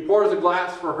champagne. He pours a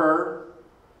glass for her,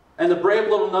 and the brave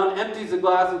little nun empties the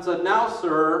glass and said, "Now,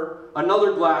 sir,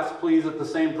 another glass, please, at the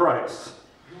same price."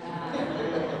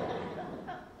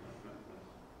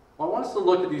 Well, I want us to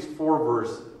look at these 4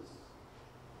 verses.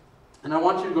 And I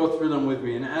want you to go through them with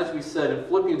me. And as we said, in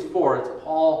Philippians 4, it's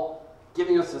Paul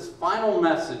giving us this final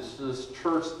message to this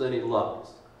church that he loves.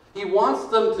 He wants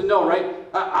them to know, right?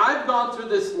 I've gone through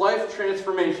this life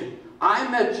transformation. I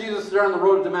met Jesus there on the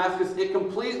road to Damascus. It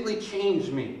completely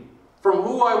changed me. From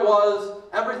who I was,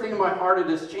 everything in my heart, it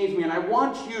has changed me. And I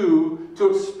want you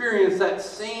to experience that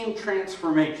same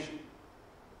transformation.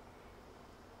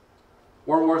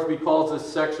 Warren Worsby calls this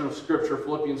section of Scripture,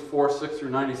 Philippians 4, 6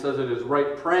 through 9, he says it is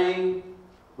right praying,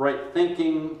 right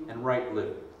thinking, and right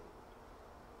living.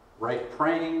 Right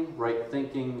praying, right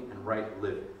thinking, and right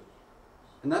living.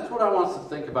 And that's what I want us to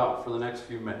think about for the next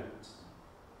few minutes.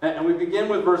 And we begin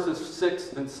with verses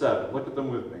 6 and 7. Look at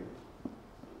them with me.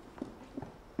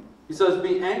 He says,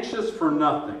 "Be anxious for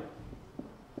nothing."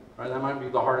 Right? That might be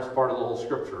the hardest part of the whole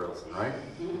Scripture lesson, right?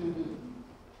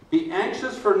 "Be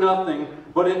anxious for nothing,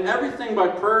 but in everything by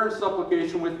prayer and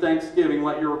supplication with thanksgiving,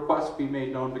 let your requests be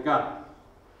made known to God.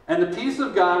 And the peace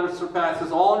of God, which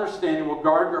surpasses all understanding, will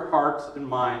guard your hearts and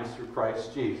minds through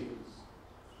Christ Jesus."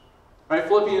 Right?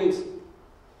 Philippians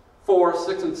 4,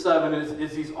 6, and 7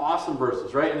 is these awesome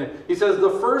verses, right? And he says the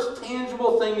first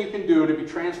tangible thing you can do to be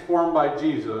transformed by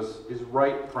Jesus is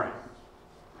right praying.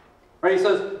 Right? He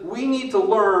says we need to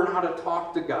learn how to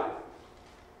talk to God.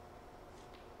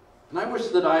 And I wish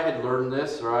that I had learned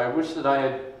this, or I wish that I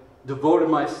had devoted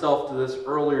myself to this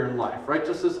earlier in life, right?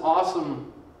 Just this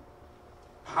awesome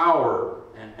power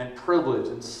and privilege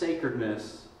and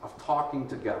sacredness of talking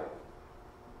to God.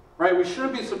 Right? We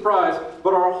shouldn't be surprised,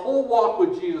 but our whole walk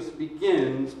with Jesus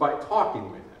begins by talking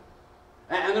with Him.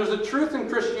 And there's a truth in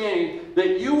Christianity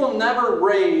that you will never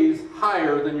raise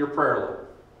higher than your prayer life.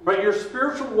 Right? Your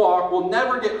spiritual walk will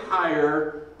never get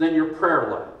higher than your prayer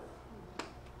life.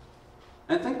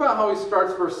 And think about how he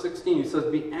starts verse 16. He says,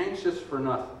 "Be anxious for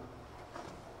nothing."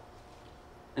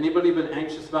 Anybody been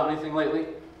anxious about anything lately?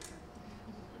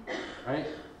 Right?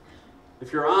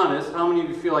 If you're honest, how many of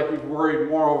you feel like you've worried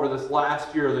more over this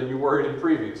last year than you worried in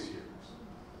previous years?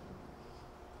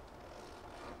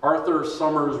 Arthur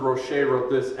Summers Roche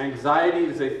wrote this: "Anxiety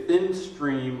is a thin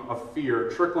stream of fear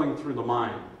trickling through the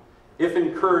mind. If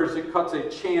encouraged, it cuts a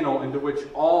channel into which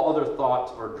all other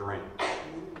thoughts are drained."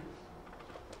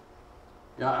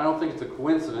 Yeah, I don't think it's a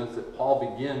coincidence that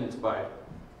Paul begins by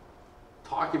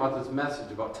talking about this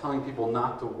message about telling people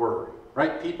not to worry.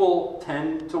 Right? People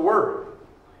tend to worry.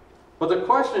 But the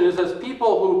question is, as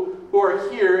people who are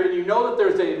here, and you know that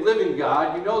there's a living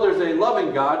God, you know there's a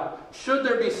loving God, should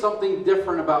there be something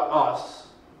different about us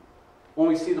when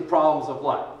we see the problems of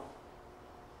life?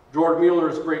 George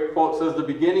Mueller's great quote says, "The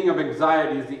beginning of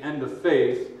anxiety is the end of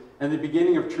faith, and the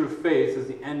beginning of true faith is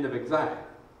the end of anxiety."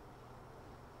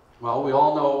 Well, we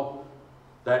all know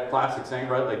that classic saying,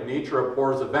 right? Like nature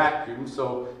abhors a vacuum.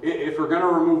 So if we're going to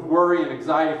remove worry and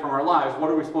anxiety from our lives,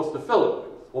 what are we supposed to fill it with?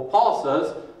 Well, Paul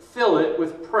says, fill it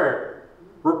with prayer.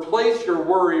 Replace your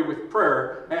worry with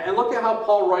prayer. And look at how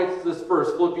Paul writes this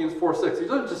verse, Philippians 4, 6. He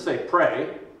doesn't just say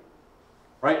pray.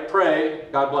 Right? Pray,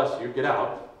 God bless you, get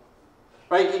out.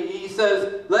 Right? He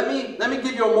says, let me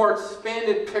give you a more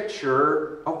expanded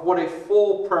picture of what a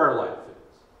full prayer life is.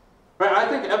 Right? I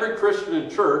think every Christian in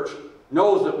church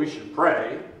knows that we should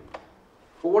pray.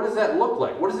 But what does that look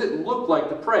like? What does it look like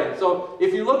to pray? So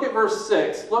if you look at verse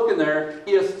 6, look in there,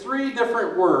 he has 3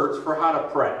 different words for how to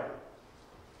pray.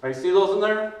 Right, you see those in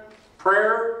there?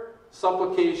 Prayer,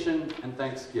 supplication, and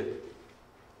thanksgiving.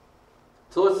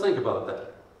 So let's think about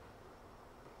that.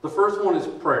 The first one is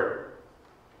prayer.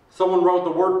 Someone wrote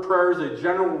the word prayer is a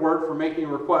general word for making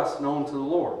requests known to the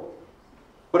Lord.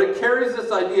 But it carries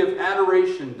this idea of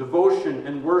adoration, devotion,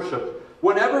 and worship.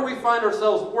 Whenever we find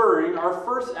ourselves worrying, our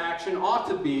first action ought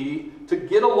to be to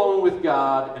get alone with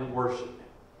God and worship Him.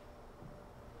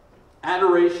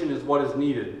 Adoration is what is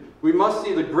needed. We must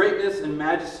see the greatness and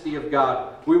majesty of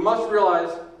God. We must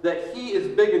realize that He is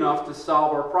big enough to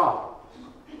solve our problems.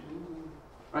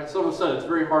 Right? Someone said it's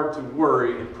very hard to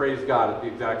worry and praise God at the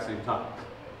exact same time.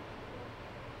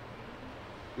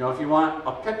 You know, if you want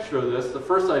a picture of this, the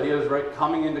first idea is, right,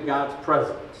 coming into God's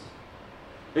presence.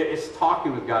 It's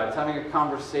talking with God. It's having a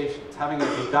conversation. It's having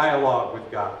a dialogue with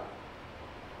God.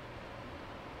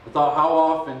 I thought, how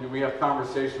often do we have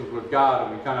conversations with God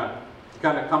and we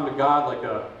kind of come to God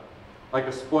like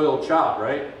a spoiled child,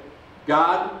 right?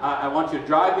 God, I want you to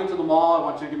drive me to the mall. I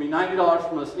want you to give me $90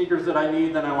 for the sneakers that I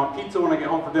need. Then I want pizza when I get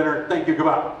home for dinner. Thank you,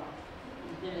 goodbye.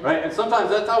 Right? And sometimes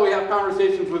that's how we have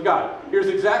conversations with God. Here's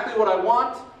exactly what I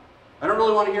want. I don't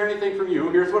really want to hear anything from you.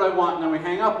 Here's what I want, and then we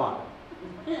hang up on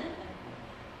it.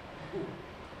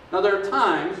 Now, there are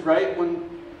times, right, when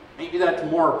maybe that's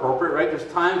more appropriate, right?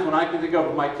 There's times when I can think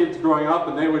of my kids growing up,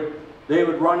 and they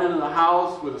would run into the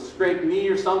house with a scraped knee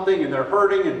or something, and they're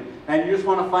hurting, and you just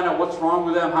want to find out what's wrong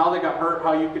with them, how they got hurt,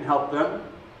 how you can help them.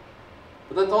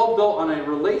 But that's all built on a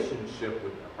relationship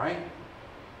with them, right?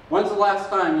 When's the last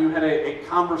time you had a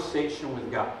conversation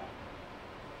with God?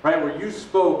 Right, where you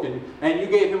spoke and you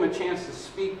gave him a chance to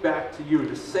speak back to you,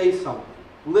 to say something,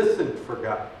 listened for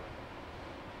God.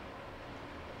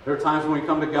 There are times when we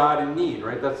come to God in need,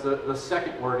 right? That's the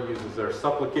second word he uses there,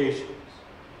 supplications.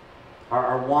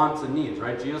 Our wants and needs,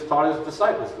 right? Jesus taught his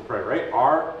disciples to pray, right?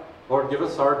 Our Lord, give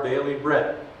us our daily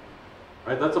bread.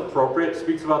 Right? That's appropriate. It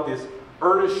speaks about this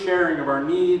earnest sharing of our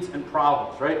needs and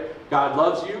problems, right? God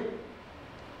loves you.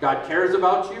 God cares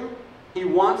about you. He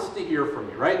wants to hear from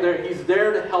you, right? He's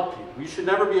there to help you. We should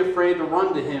never be afraid to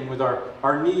run to him with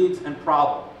our needs and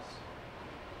problems.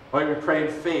 Right? We pray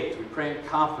in faith. We pray in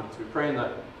confidence. We pray in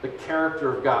the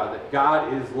character of God, that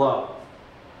God is love.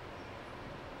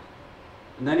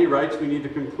 And then he writes we need to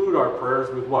conclude our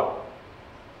prayers with what?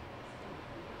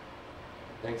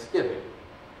 Thanksgiving.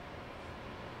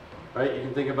 Right? You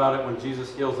can think about it when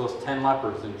Jesus heals those 10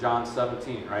 lepers in John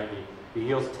 17, right? He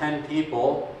heals 10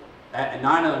 people, and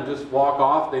 9 of them just walk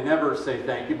off. They never say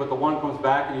thank you, but the one comes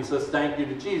back and he says thank you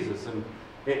to Jesus. And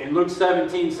in Luke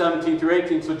 17 through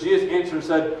 18, so Jesus answered and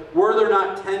said, were there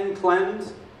not 10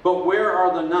 cleansed? But where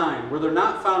are the 9? Were there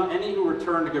not found any who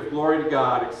returned to give glory to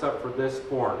God except for this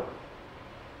foreigner?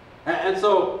 And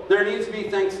so there needs to be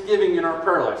thanksgiving in our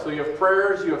prayer life. So you have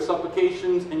prayers, you have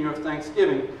supplications, and you have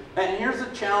thanksgiving. And here's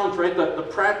the challenge, right? The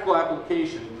practical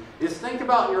application is think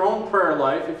about your own prayer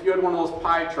life. If you had one of those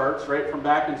pie charts, right, from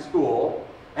back in school,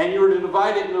 and you were to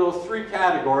divide it into those 3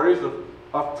 categories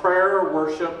of prayer,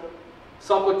 worship,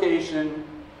 supplication,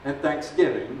 and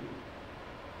thanksgiving,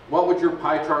 what would your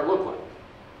pie chart look like?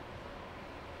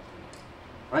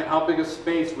 Right? How big a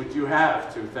space would you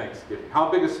have to Thanksgiving?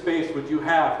 How big a space would you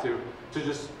have to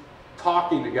just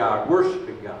talking to God,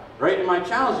 worshiping God? Right? And my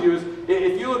challenge to you is,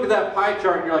 if you look at that pie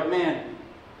chart and you're like, man,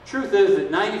 truth is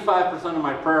that 95% of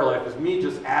my prayer life is me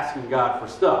just asking God for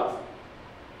stuff.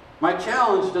 My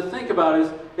challenge to think about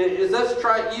is let's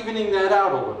try evening that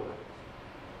out a little bit.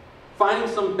 Finding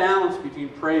some balance between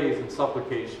praise and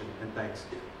supplication and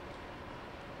thanksgiving.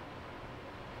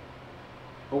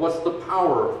 But what's the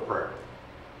power of prayer?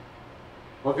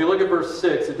 Well, if you look at verse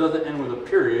 6, it doesn't end with a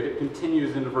period. It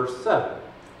continues into verse 7.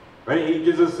 Right? He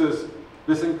gives us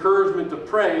this encouragement to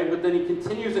pray, but then he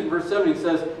continues in verse 7. He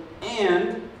says,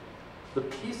 and the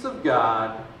peace of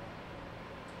God,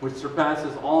 which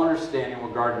surpasses all understanding, will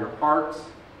guard your hearts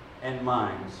and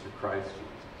minds through Christ Jesus.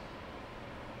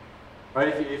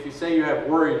 Right? If you say you have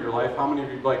worry in your life, how many of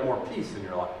you would like more peace in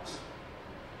your lives?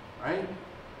 Right?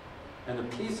 And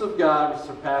the peace of God, which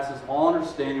surpasses all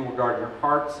understanding, will guard your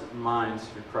hearts and minds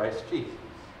through Christ Jesus.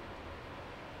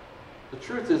 The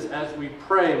truth is, as we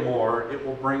pray more, it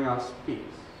will bring us peace.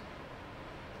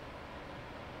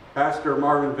 Pastor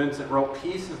Marvin Vincent wrote,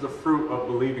 peace is the fruit of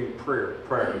believing prayer.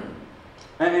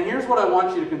 And here's what I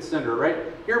want you to consider, right?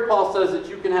 Here Paul says that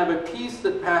you can have a peace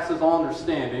that passes all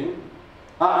understanding.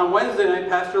 On Wednesday night,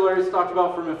 Pastor Larry's talked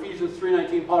about from Ephesians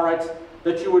 3:19, Paul writes,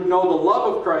 that you would know the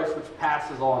love of Christ which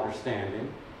passes all understanding.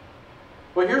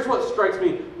 But here's what strikes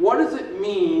me. What does it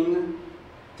mean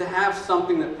to have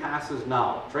something that passes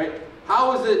knowledge, right?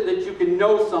 How is it that you can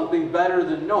know something better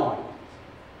than knowing it?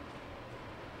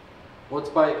 Well,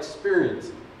 it's by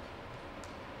experiencing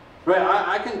it. Right?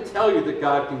 I can tell you that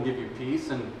God can give you peace,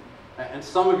 and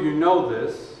some of you know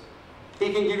this.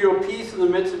 He can give you a peace in the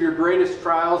midst of your greatest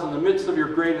trials, in the midst of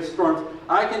your greatest storms.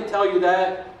 I can tell you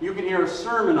that. You can hear a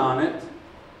sermon on it.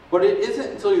 But it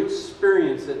isn't until you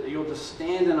experience it that you'll just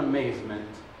stand in amazement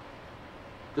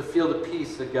to feel the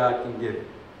peace that God can give you.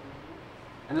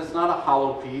 And it's not a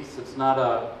hollow peace. It's not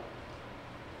a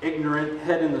ignorant,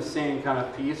 head in the sand kind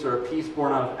of peace, or a peace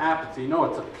born out of apathy. No,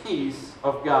 it's a peace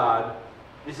of God.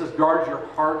 He says, guard your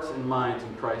hearts and minds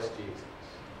in Christ Jesus.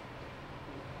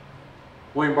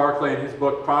 William Barclay, in his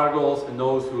book, Prodigals and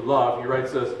Those Who Love, he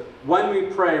writes this, when we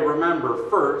pray, remember,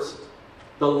 first,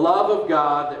 the love of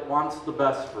God that wants the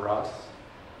best for us.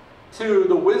 2,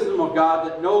 the wisdom of God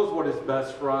that knows what is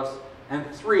best for us. And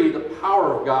 3, the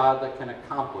power of God that can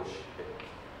accomplish it.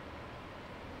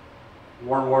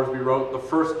 Warren Worsby wrote, the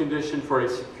first condition for a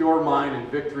secure mind and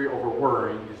victory over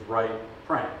worrying is right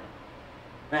praying.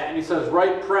 And he says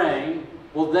right praying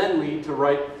will then lead to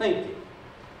right thinking.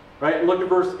 Right? And look at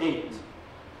verse 8.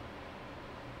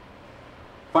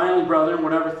 Finally, brethren,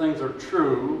 whatever things are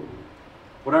true,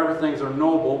 whatever things are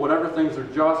noble, whatever things are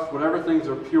just, whatever things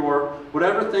are pure,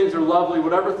 whatever things are lovely,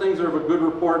 whatever things are of a good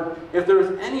report, if there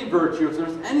is any virtue, if there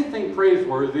is anything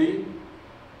praiseworthy,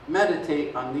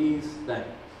 meditate on these things.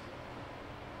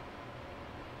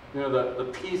 You know, the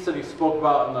peace that he spoke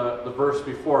about in the verse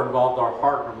before involved our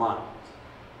heart and our mind.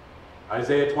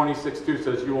 Isaiah 26:2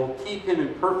 says, you will keep him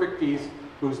in perfect peace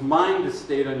whose mind is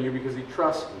stayed on you because he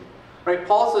trusts you. Right?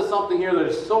 Paul says something here that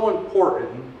is so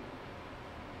important,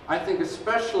 I think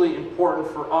especially important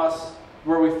for us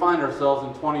where we find ourselves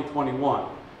in 2021.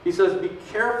 He says, be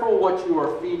careful what you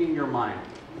are feeding your mind.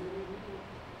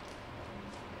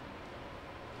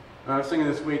 And I was thinking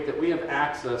this week that we have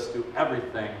access to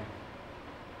everything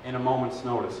in a moment's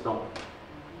notice, don't we?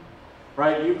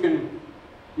 Right? You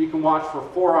can watch for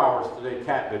 4 hours today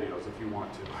cat videos if you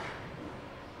want to.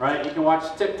 Right? You can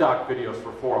watch TikTok videos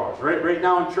for 4 hours. Right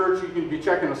now in church, you can be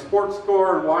checking a sports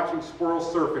score and watching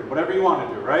squirrels surfing, whatever you want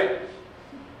to do, right?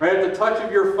 Right at the touch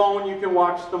of your phone, you can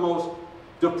watch the most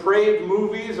depraved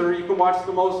movies, or you can watch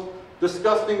the most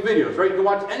disgusting videos, right? You can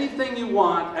watch anything you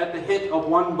want at the hit of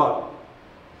one button.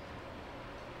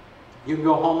 You can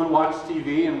go home and watch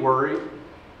TV and worry.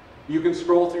 You can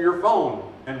scroll through your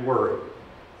phone and worry.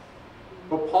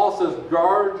 But Paul says,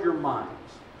 guard your minds.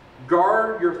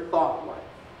 Guard your thought life.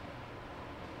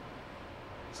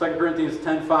 2 Corinthians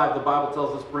 10:5, the Bible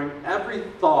tells us, bring every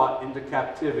thought into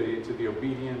captivity to the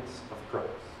obedience of Christ.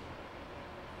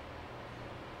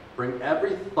 Bring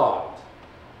every thought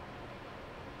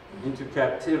into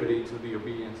captivity to the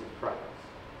obedience of Christ.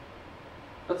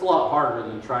 That's a lot harder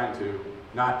than trying to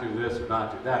not do this or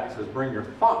not do that. He says, bring your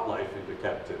thought life into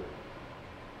captivity.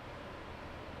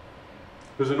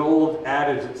 There's an old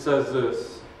adage that says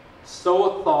this,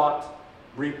 sow a thought,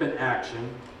 reap an action.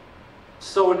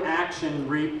 Sow an action,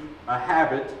 reap a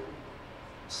habit.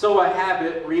 Sow a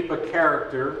habit, reap a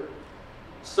character.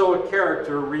 Sow a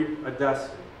character, reap a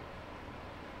destiny.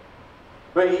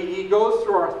 But he goes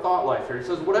through our thought life here. He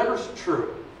says, whatever's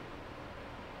true.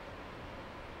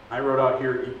 I wrote out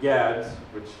here egads,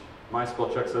 which my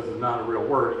spell check says is not a real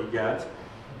word, egads.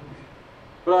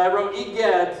 But I wrote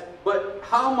egads, but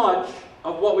how much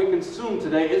of what we consume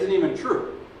today isn't even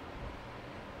true?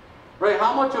 Right?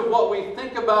 How much of what we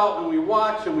think about and we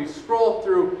watch and we scroll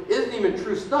through isn't even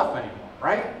true stuff anymore,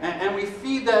 right? And we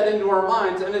feed that into our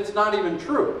minds and it's not even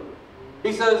true.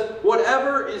 He says,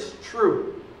 whatever is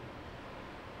true.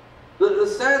 The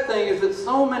sad thing is that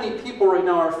so many people right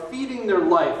now are feeding their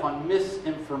life on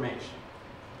misinformation.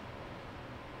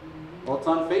 Well, it's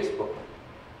on Facebook.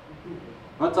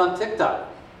 Well, it's on TikTok.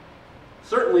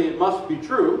 Certainly it must be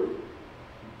true.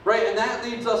 Right? And that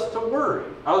leads us to worry.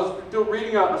 I was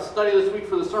reading a study this week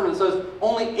for the sermon that says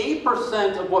only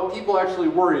 8% of what people actually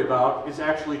worry about is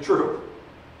actually true.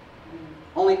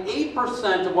 Only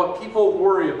 8% of what people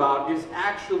worry about is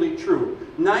actually true.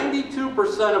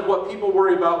 92% of what people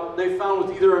worry about they found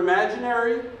was either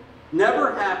imaginary,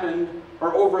 never happened,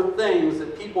 or over things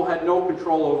that people had no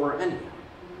control over anyhow.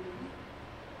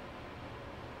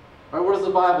 Right? What does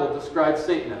the Bible describe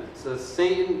Satan as? It says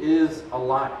Satan is a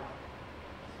liar.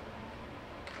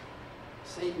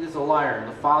 Satan is a liar and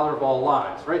the father of all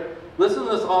lies, right? Listen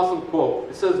to this awesome quote.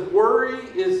 It says, worry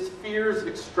is fear's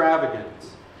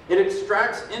extravagance. It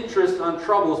extracts interest on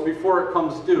troubles before it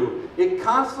comes due. It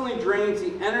constantly drains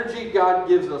the energy God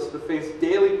gives us to face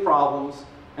daily problems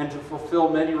and to fulfill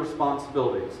many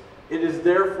responsibilities. It is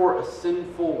therefore a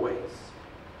sinful waste.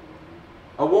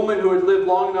 A woman who had lived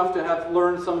long enough to have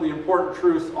learned some of the important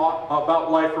truths about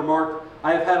life remarked,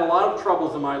 I have had a lot of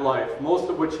troubles in my life, most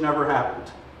of which never happened.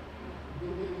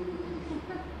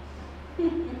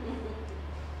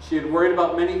 She had worried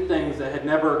about many things that had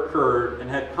never occurred and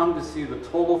had come to see the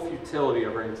total futility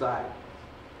of her anxiety.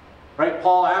 Right?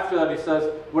 Paul, after that, he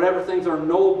says, whatever things are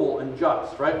noble and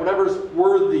just, right? Whatever is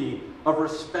worthy of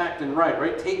respect and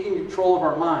right? Taking control of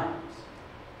our minds.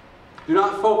 Do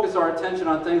not focus our attention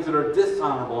on things that are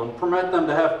dishonorable and permit them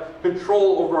to have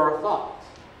control over our thoughts.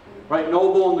 Right?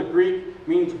 Noble in the Greek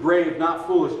means grave, not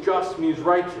foolish. Just means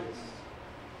righteous.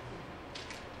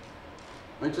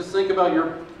 Right? Just think about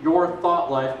your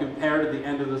thought life compared to the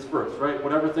end of this verse, right?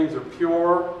 Whatever things are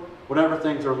pure, whatever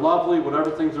things are lovely, whatever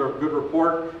things are of good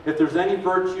report, if there's any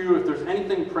virtue, if there's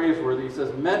anything praiseworthy, he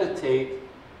says, meditate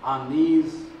on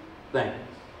these things.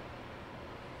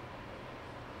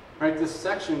 Right? This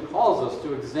section calls us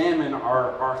to examine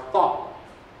our thought life.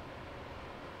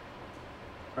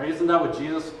 Right? Isn't that what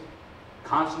Jesus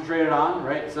concentrated on,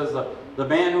 right? It says the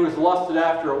man who has lusted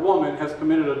after a woman has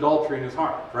committed adultery in his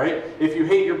heart, right? If you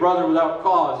hate your brother without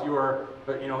cause, you are,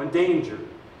 in danger.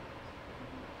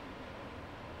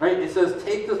 Right? It says,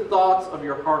 take the thoughts of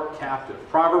your heart captive.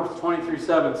 Proverbs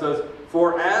 23:7 says,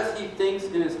 for as he thinks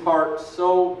in his heart,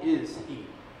 so is he.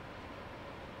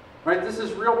 Right? This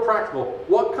is real practical.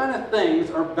 What kind of things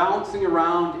are bouncing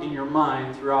around in your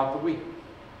mind throughout the week?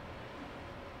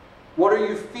 What are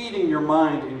you feeding your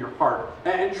mind and your heart?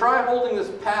 And try holding this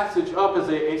passage up as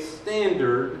a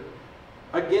standard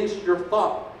against your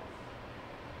thought.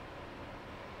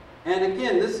 And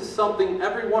again, this is something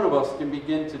every one of us can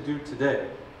begin to do today.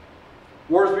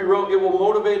 Worsby wrote, it will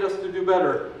motivate us to do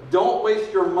better. Don't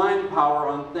waste your mind power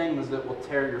on things that will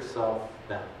tear yourself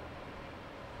down.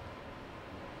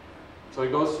 So he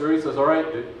goes through, he says, all right,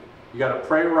 you got to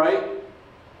pray right,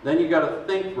 then you got to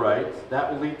think right.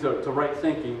 That will lead to right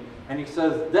thinking. And he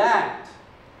says that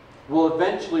will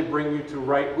eventually bring you to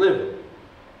right living.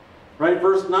 Right?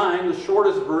 Verse 9, the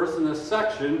shortest verse in this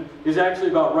section, is actually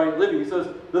about right living. He says,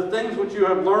 the things which you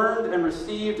have learned and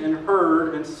received and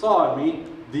heard and saw in me,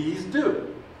 these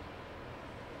do.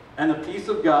 And the peace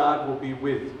of God will be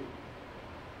with you.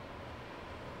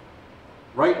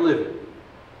 Right living.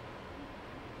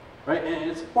 Right? And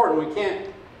it's important. We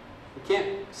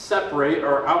can't separate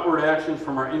our outward actions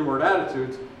from our inward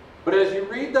attitudes. But as you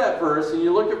read that verse and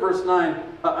you look at verse 9,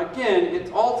 again,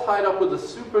 it's all tied up with the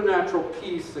supernatural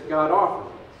peace that God offers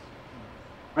us.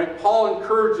 Right? Paul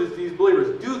encourages these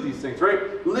believers, do these things,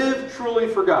 right? Live truly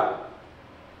for God.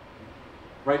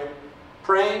 Right?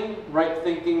 Praying, right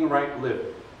thinking, right living.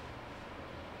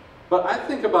 But I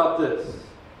think about this.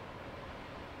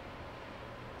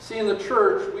 See, in the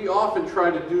church, we often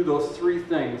try to do those three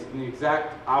things in the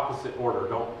exact opposite order,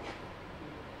 don't we?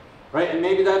 Right? And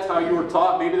maybe that's how you were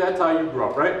taught. Maybe that's how you grew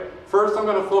up, right? First, I'm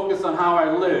going to focus on how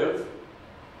I live.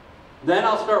 Then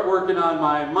I'll start working on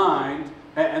my mind.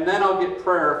 And then I'll get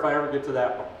prayer if I ever get to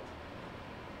that point.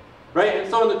 Right? And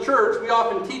so in the church, we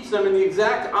often teach them in the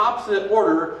exact opposite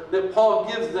order that Paul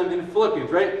gives them in Philippians,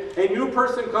 right? A new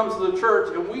person comes to the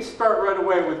church, and we start right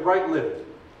away with right living.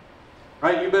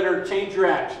 Right? You better change your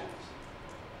actions.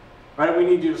 Right? We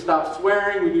need you to stop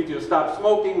swearing. We need you to stop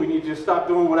smoking. We need you to stop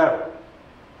doing whatever.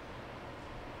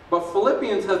 But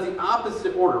Philippians has the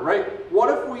opposite order, right? What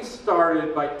if we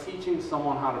started by teaching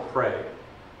someone how to pray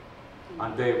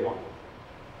on day one?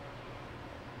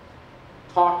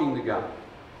 Talking to God.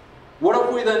 What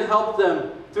if we then helped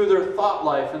them through their thought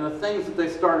life and the things that they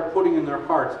started putting in their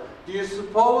hearts? Do you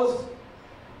suppose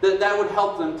that that would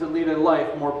help them to lead a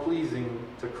life more pleasing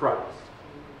to Christ?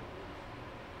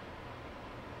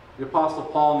 The Apostle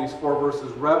Paul in these 4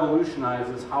 verses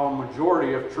revolutionizes how a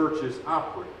majority of churches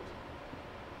operate.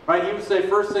 Right? He would say,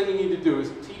 first thing you need to do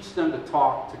is teach them to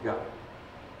talk to God.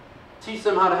 Teach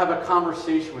them how to have a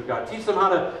conversation with God. Teach them how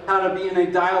to be in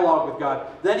a dialogue with God.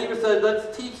 Then he would say,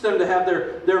 let's teach them to have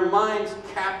their minds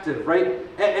captive, right?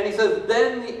 And he says,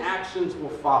 then the actions will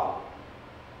follow.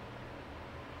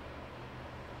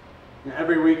 And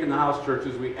every week in the house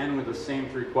churches, we end with the same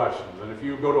 3 questions. And if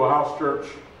you go to a house church,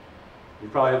 you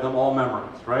probably have them all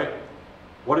memorized, right?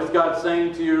 What is God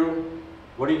saying to you?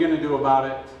 What are you going to do about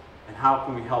it? And how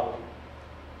can we help you?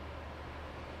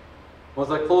 Well,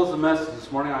 as I close the message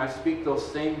this morning, I speak those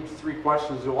same 3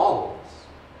 questions to all of us.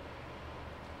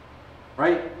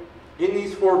 Right? In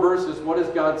these 4 verses, what is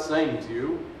God saying to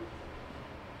you?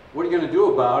 What are you going to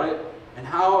do about it? And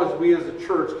how, as we as a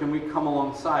church, can we come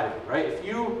alongside of it? Right? If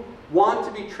you want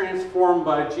to be transformed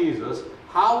by Jesus,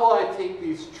 how will I take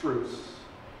these truths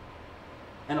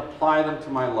and apply them to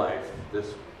my life this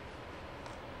week?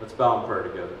 Let's bow in prayer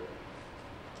together.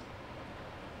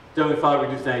 Heavenly Father,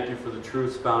 we do thank you for the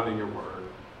truths found in your word.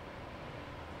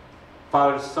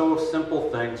 Father, so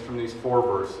simple things from these 4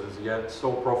 verses, yet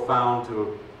so profound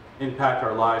to impact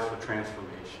our lives for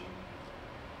transformation.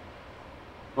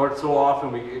 Lord, so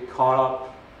often we get caught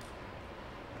up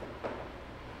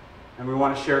and we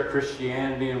want to share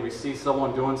Christianity and we see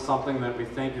someone doing something that we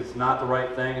think is not the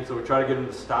right thing, and so we try to get them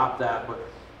to stop that, but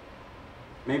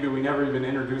maybe we never even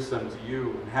introduce them to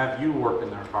you and have you work in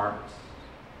their hearts.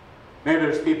 Maybe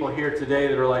there's people here today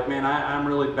that are like, man, I'm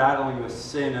really battling this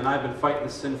sin, and I've been fighting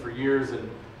this sin for years, and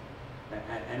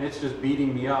it's just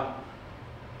beating me up.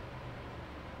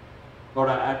 Lord,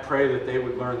 I pray that they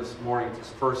would learn this morning to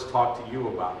first talk to you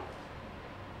about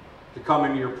it. To come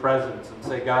into your presence and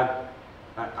say, God,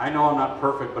 I know I'm not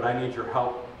perfect, but I need your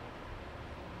help.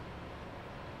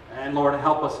 And Lord,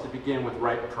 help us to begin with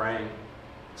right praying.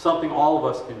 Something all of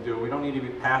us can do. We don't need to be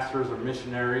pastors or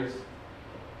missionaries.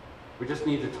 We just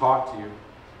need to talk to you.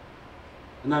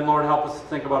 And then, Lord, help us to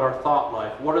think about our thought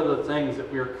life. What are the things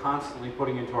that we are constantly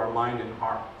putting into our mind and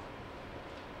heart?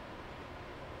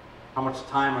 How much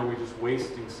time are we just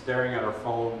wasting staring at our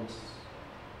phones?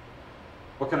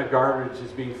 What kind of garbage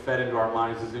is being fed into our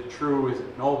minds? Is it true? Is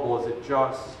it noble? Is it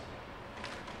just?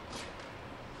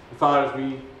 And Father, as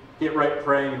we get right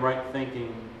praying and right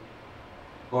thinking,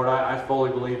 Lord, I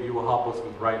fully believe you will help us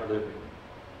with right living.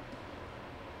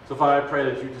 So Father, I pray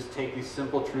that you just take these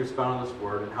simple truths found in this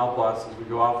word and help us as we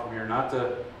go out from here, not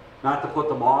to put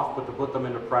them off, but to put them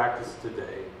into practice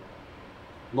today.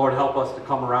 Lord, help us to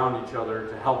come around each other,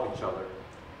 to help each other,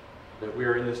 that we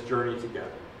are in this journey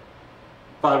together.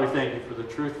 Father, we thank you for the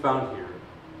truth found here.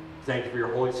 Thank you for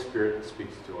your Holy Spirit that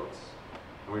speaks to us.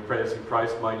 And we pray this in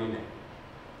Christ's mighty name.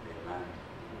 Amen.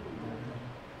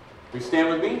 Will you stand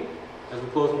with me as we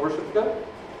close in worship together?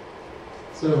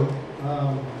 So,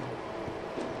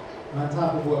 on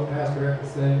top of what Pastor Eric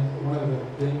was saying, one of the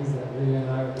things that Leah and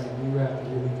I are going to do after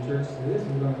we leave church today is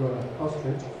we're going to go to house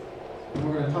church. And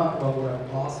we're going to talk about what an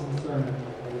awesome sermon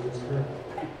that we just heard.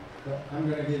 But I'm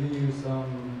going to give you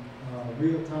some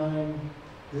real-time,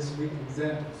 this week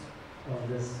examples of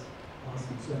this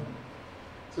awesome sermon.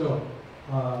 So,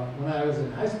 when I was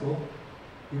in high school,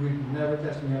 you would never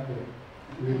catch me up here.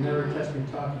 You would never catch me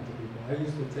talking to people. I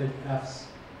used to take F's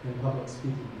in public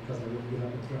speaking because I wouldn't get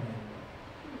up and turn.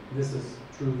 This is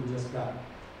truly just God.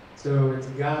 So it's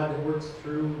God that works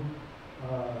through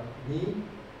me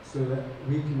so that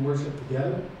we can worship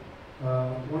together.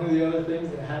 One of the other things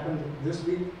that happened this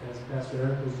week, as Pastor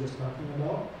Eric was just talking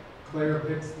about, Claire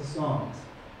picks the songs.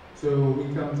 So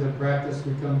we come to practice,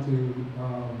 we come to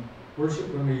worship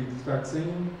when we start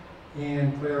singing,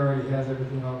 and Claire already has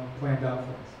everything planned out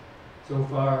for us. So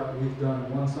far, we've done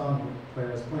one song that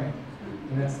Claire has planned,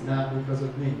 and it's not because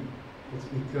of me. It's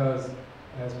because,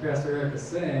 as Pastor Eric is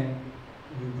saying,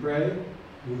 you pray,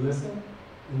 you listen,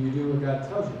 and you do what God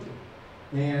tells you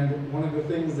to. And one of the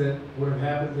things that would have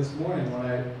happened this morning when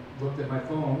I looked at my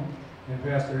phone, and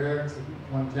Pastor Eric's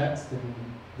one text, and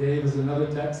Dave is another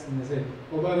text, and they say,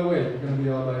 oh, by the way, you're going to be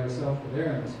all by yourself with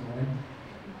Aaron this morning.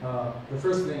 The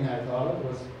first thing I thought of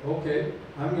was, okay,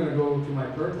 I'm going to go to my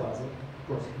prayer closet. Of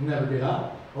course, never get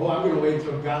out. Oh, I'm going to wait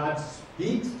until God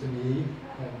speaks to me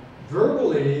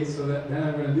verbally so that then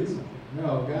I'm going to do something.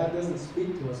 No, God doesn't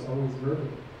speak to us always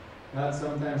verbally. God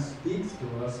sometimes speaks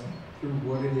to us through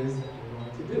what it is that we're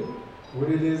going to do, what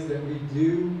it is that we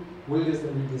do, what it is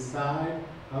that we decide,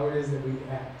 how it is that we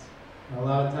act. And a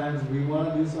lot of times we want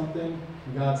to do something,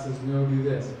 and God says, no, do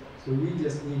this. So we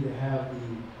just need to have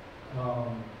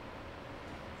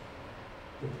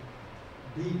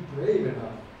be brave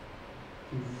enough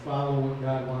to follow what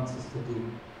God wants us to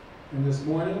do. And this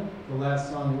morning, the last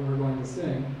song that we're going to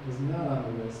sing is not on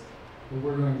the list, but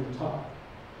we're going to talk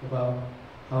about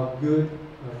how good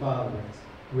our Father is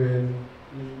with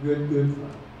good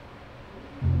fun.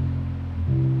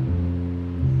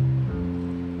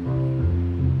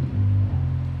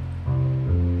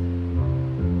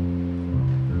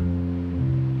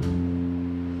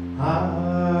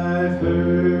 I've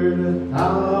heard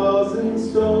 1,000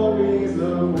 stories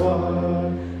of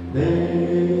what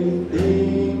they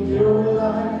think you're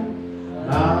like.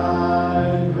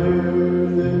 I've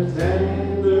heard the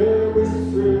tender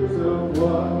whispers of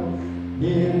what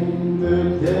in the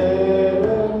dead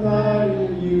of night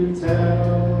you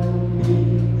tell me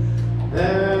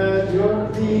that you're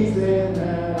pleased and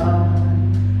that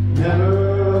I'm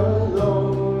never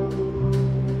alone.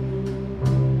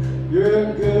 You're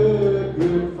a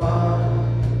good Father.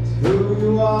 It's who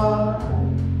you are.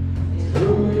 It's who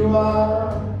you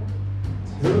are.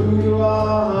 It's who you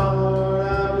are.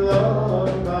 I'm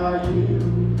loved by you.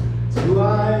 It's who I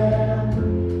am.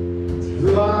 It's who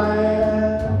I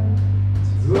am.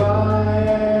 It's who I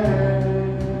am.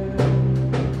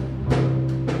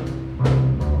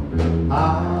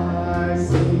 I've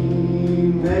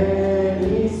seen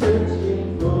many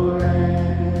searching for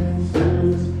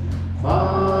answers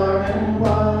far and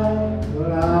wide,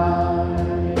 but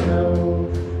I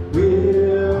know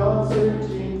we're all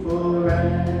searching for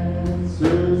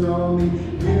answers only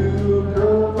you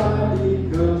provide,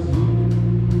 because you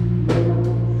know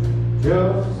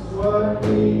just what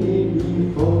we need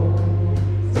before.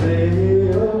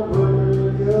 Say a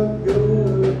word of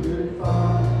good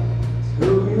Father. It's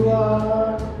who you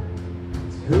are.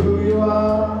 It's who you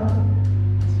are.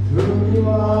 It's who you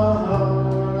are.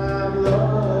 I'm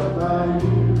loved by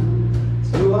you. It's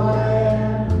who I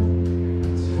am.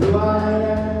 It's who I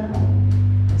am.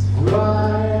 It's who I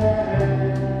am.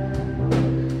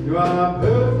 You are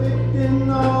perfect in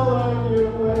all of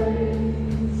your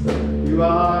ways. You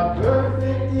are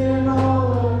perfect in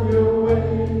all of your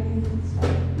ways.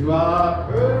 You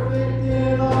are perfect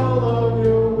in all of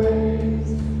your ways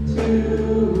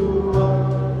to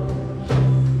us.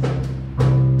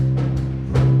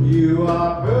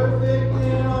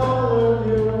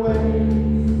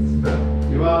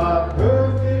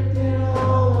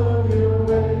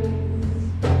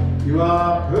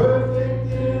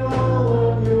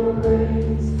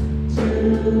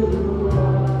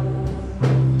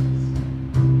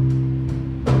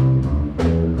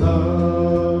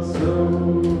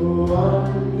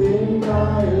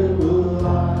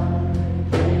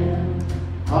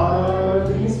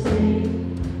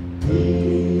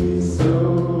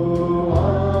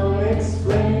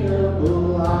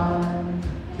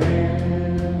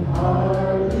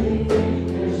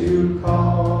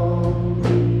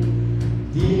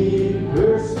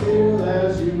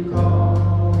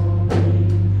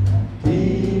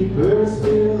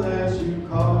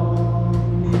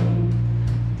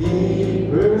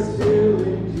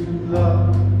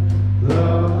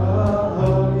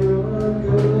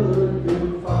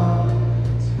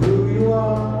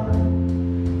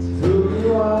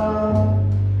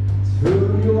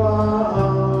 you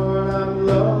are, and I'm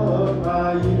loved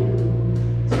by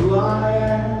you. It's who I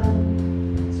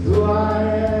am, it's who I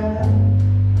am,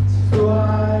 it's who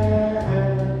I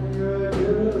am. You're a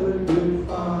good, good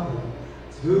Father.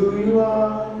 It's who you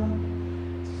are,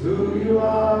 it's who you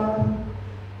are,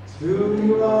 it's who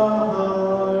you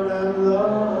are, and I'm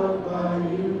loved by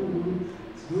you.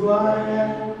 It's who I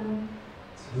am,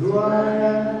 it's who I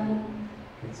am,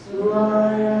 it's who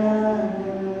I am.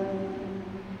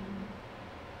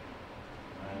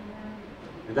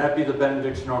 May that be the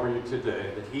benediction over you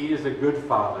today, that He is a good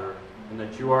Father, and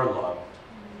that you are loved,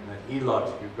 and that He loves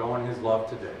you. Go in His love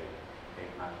today.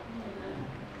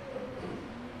 Amen.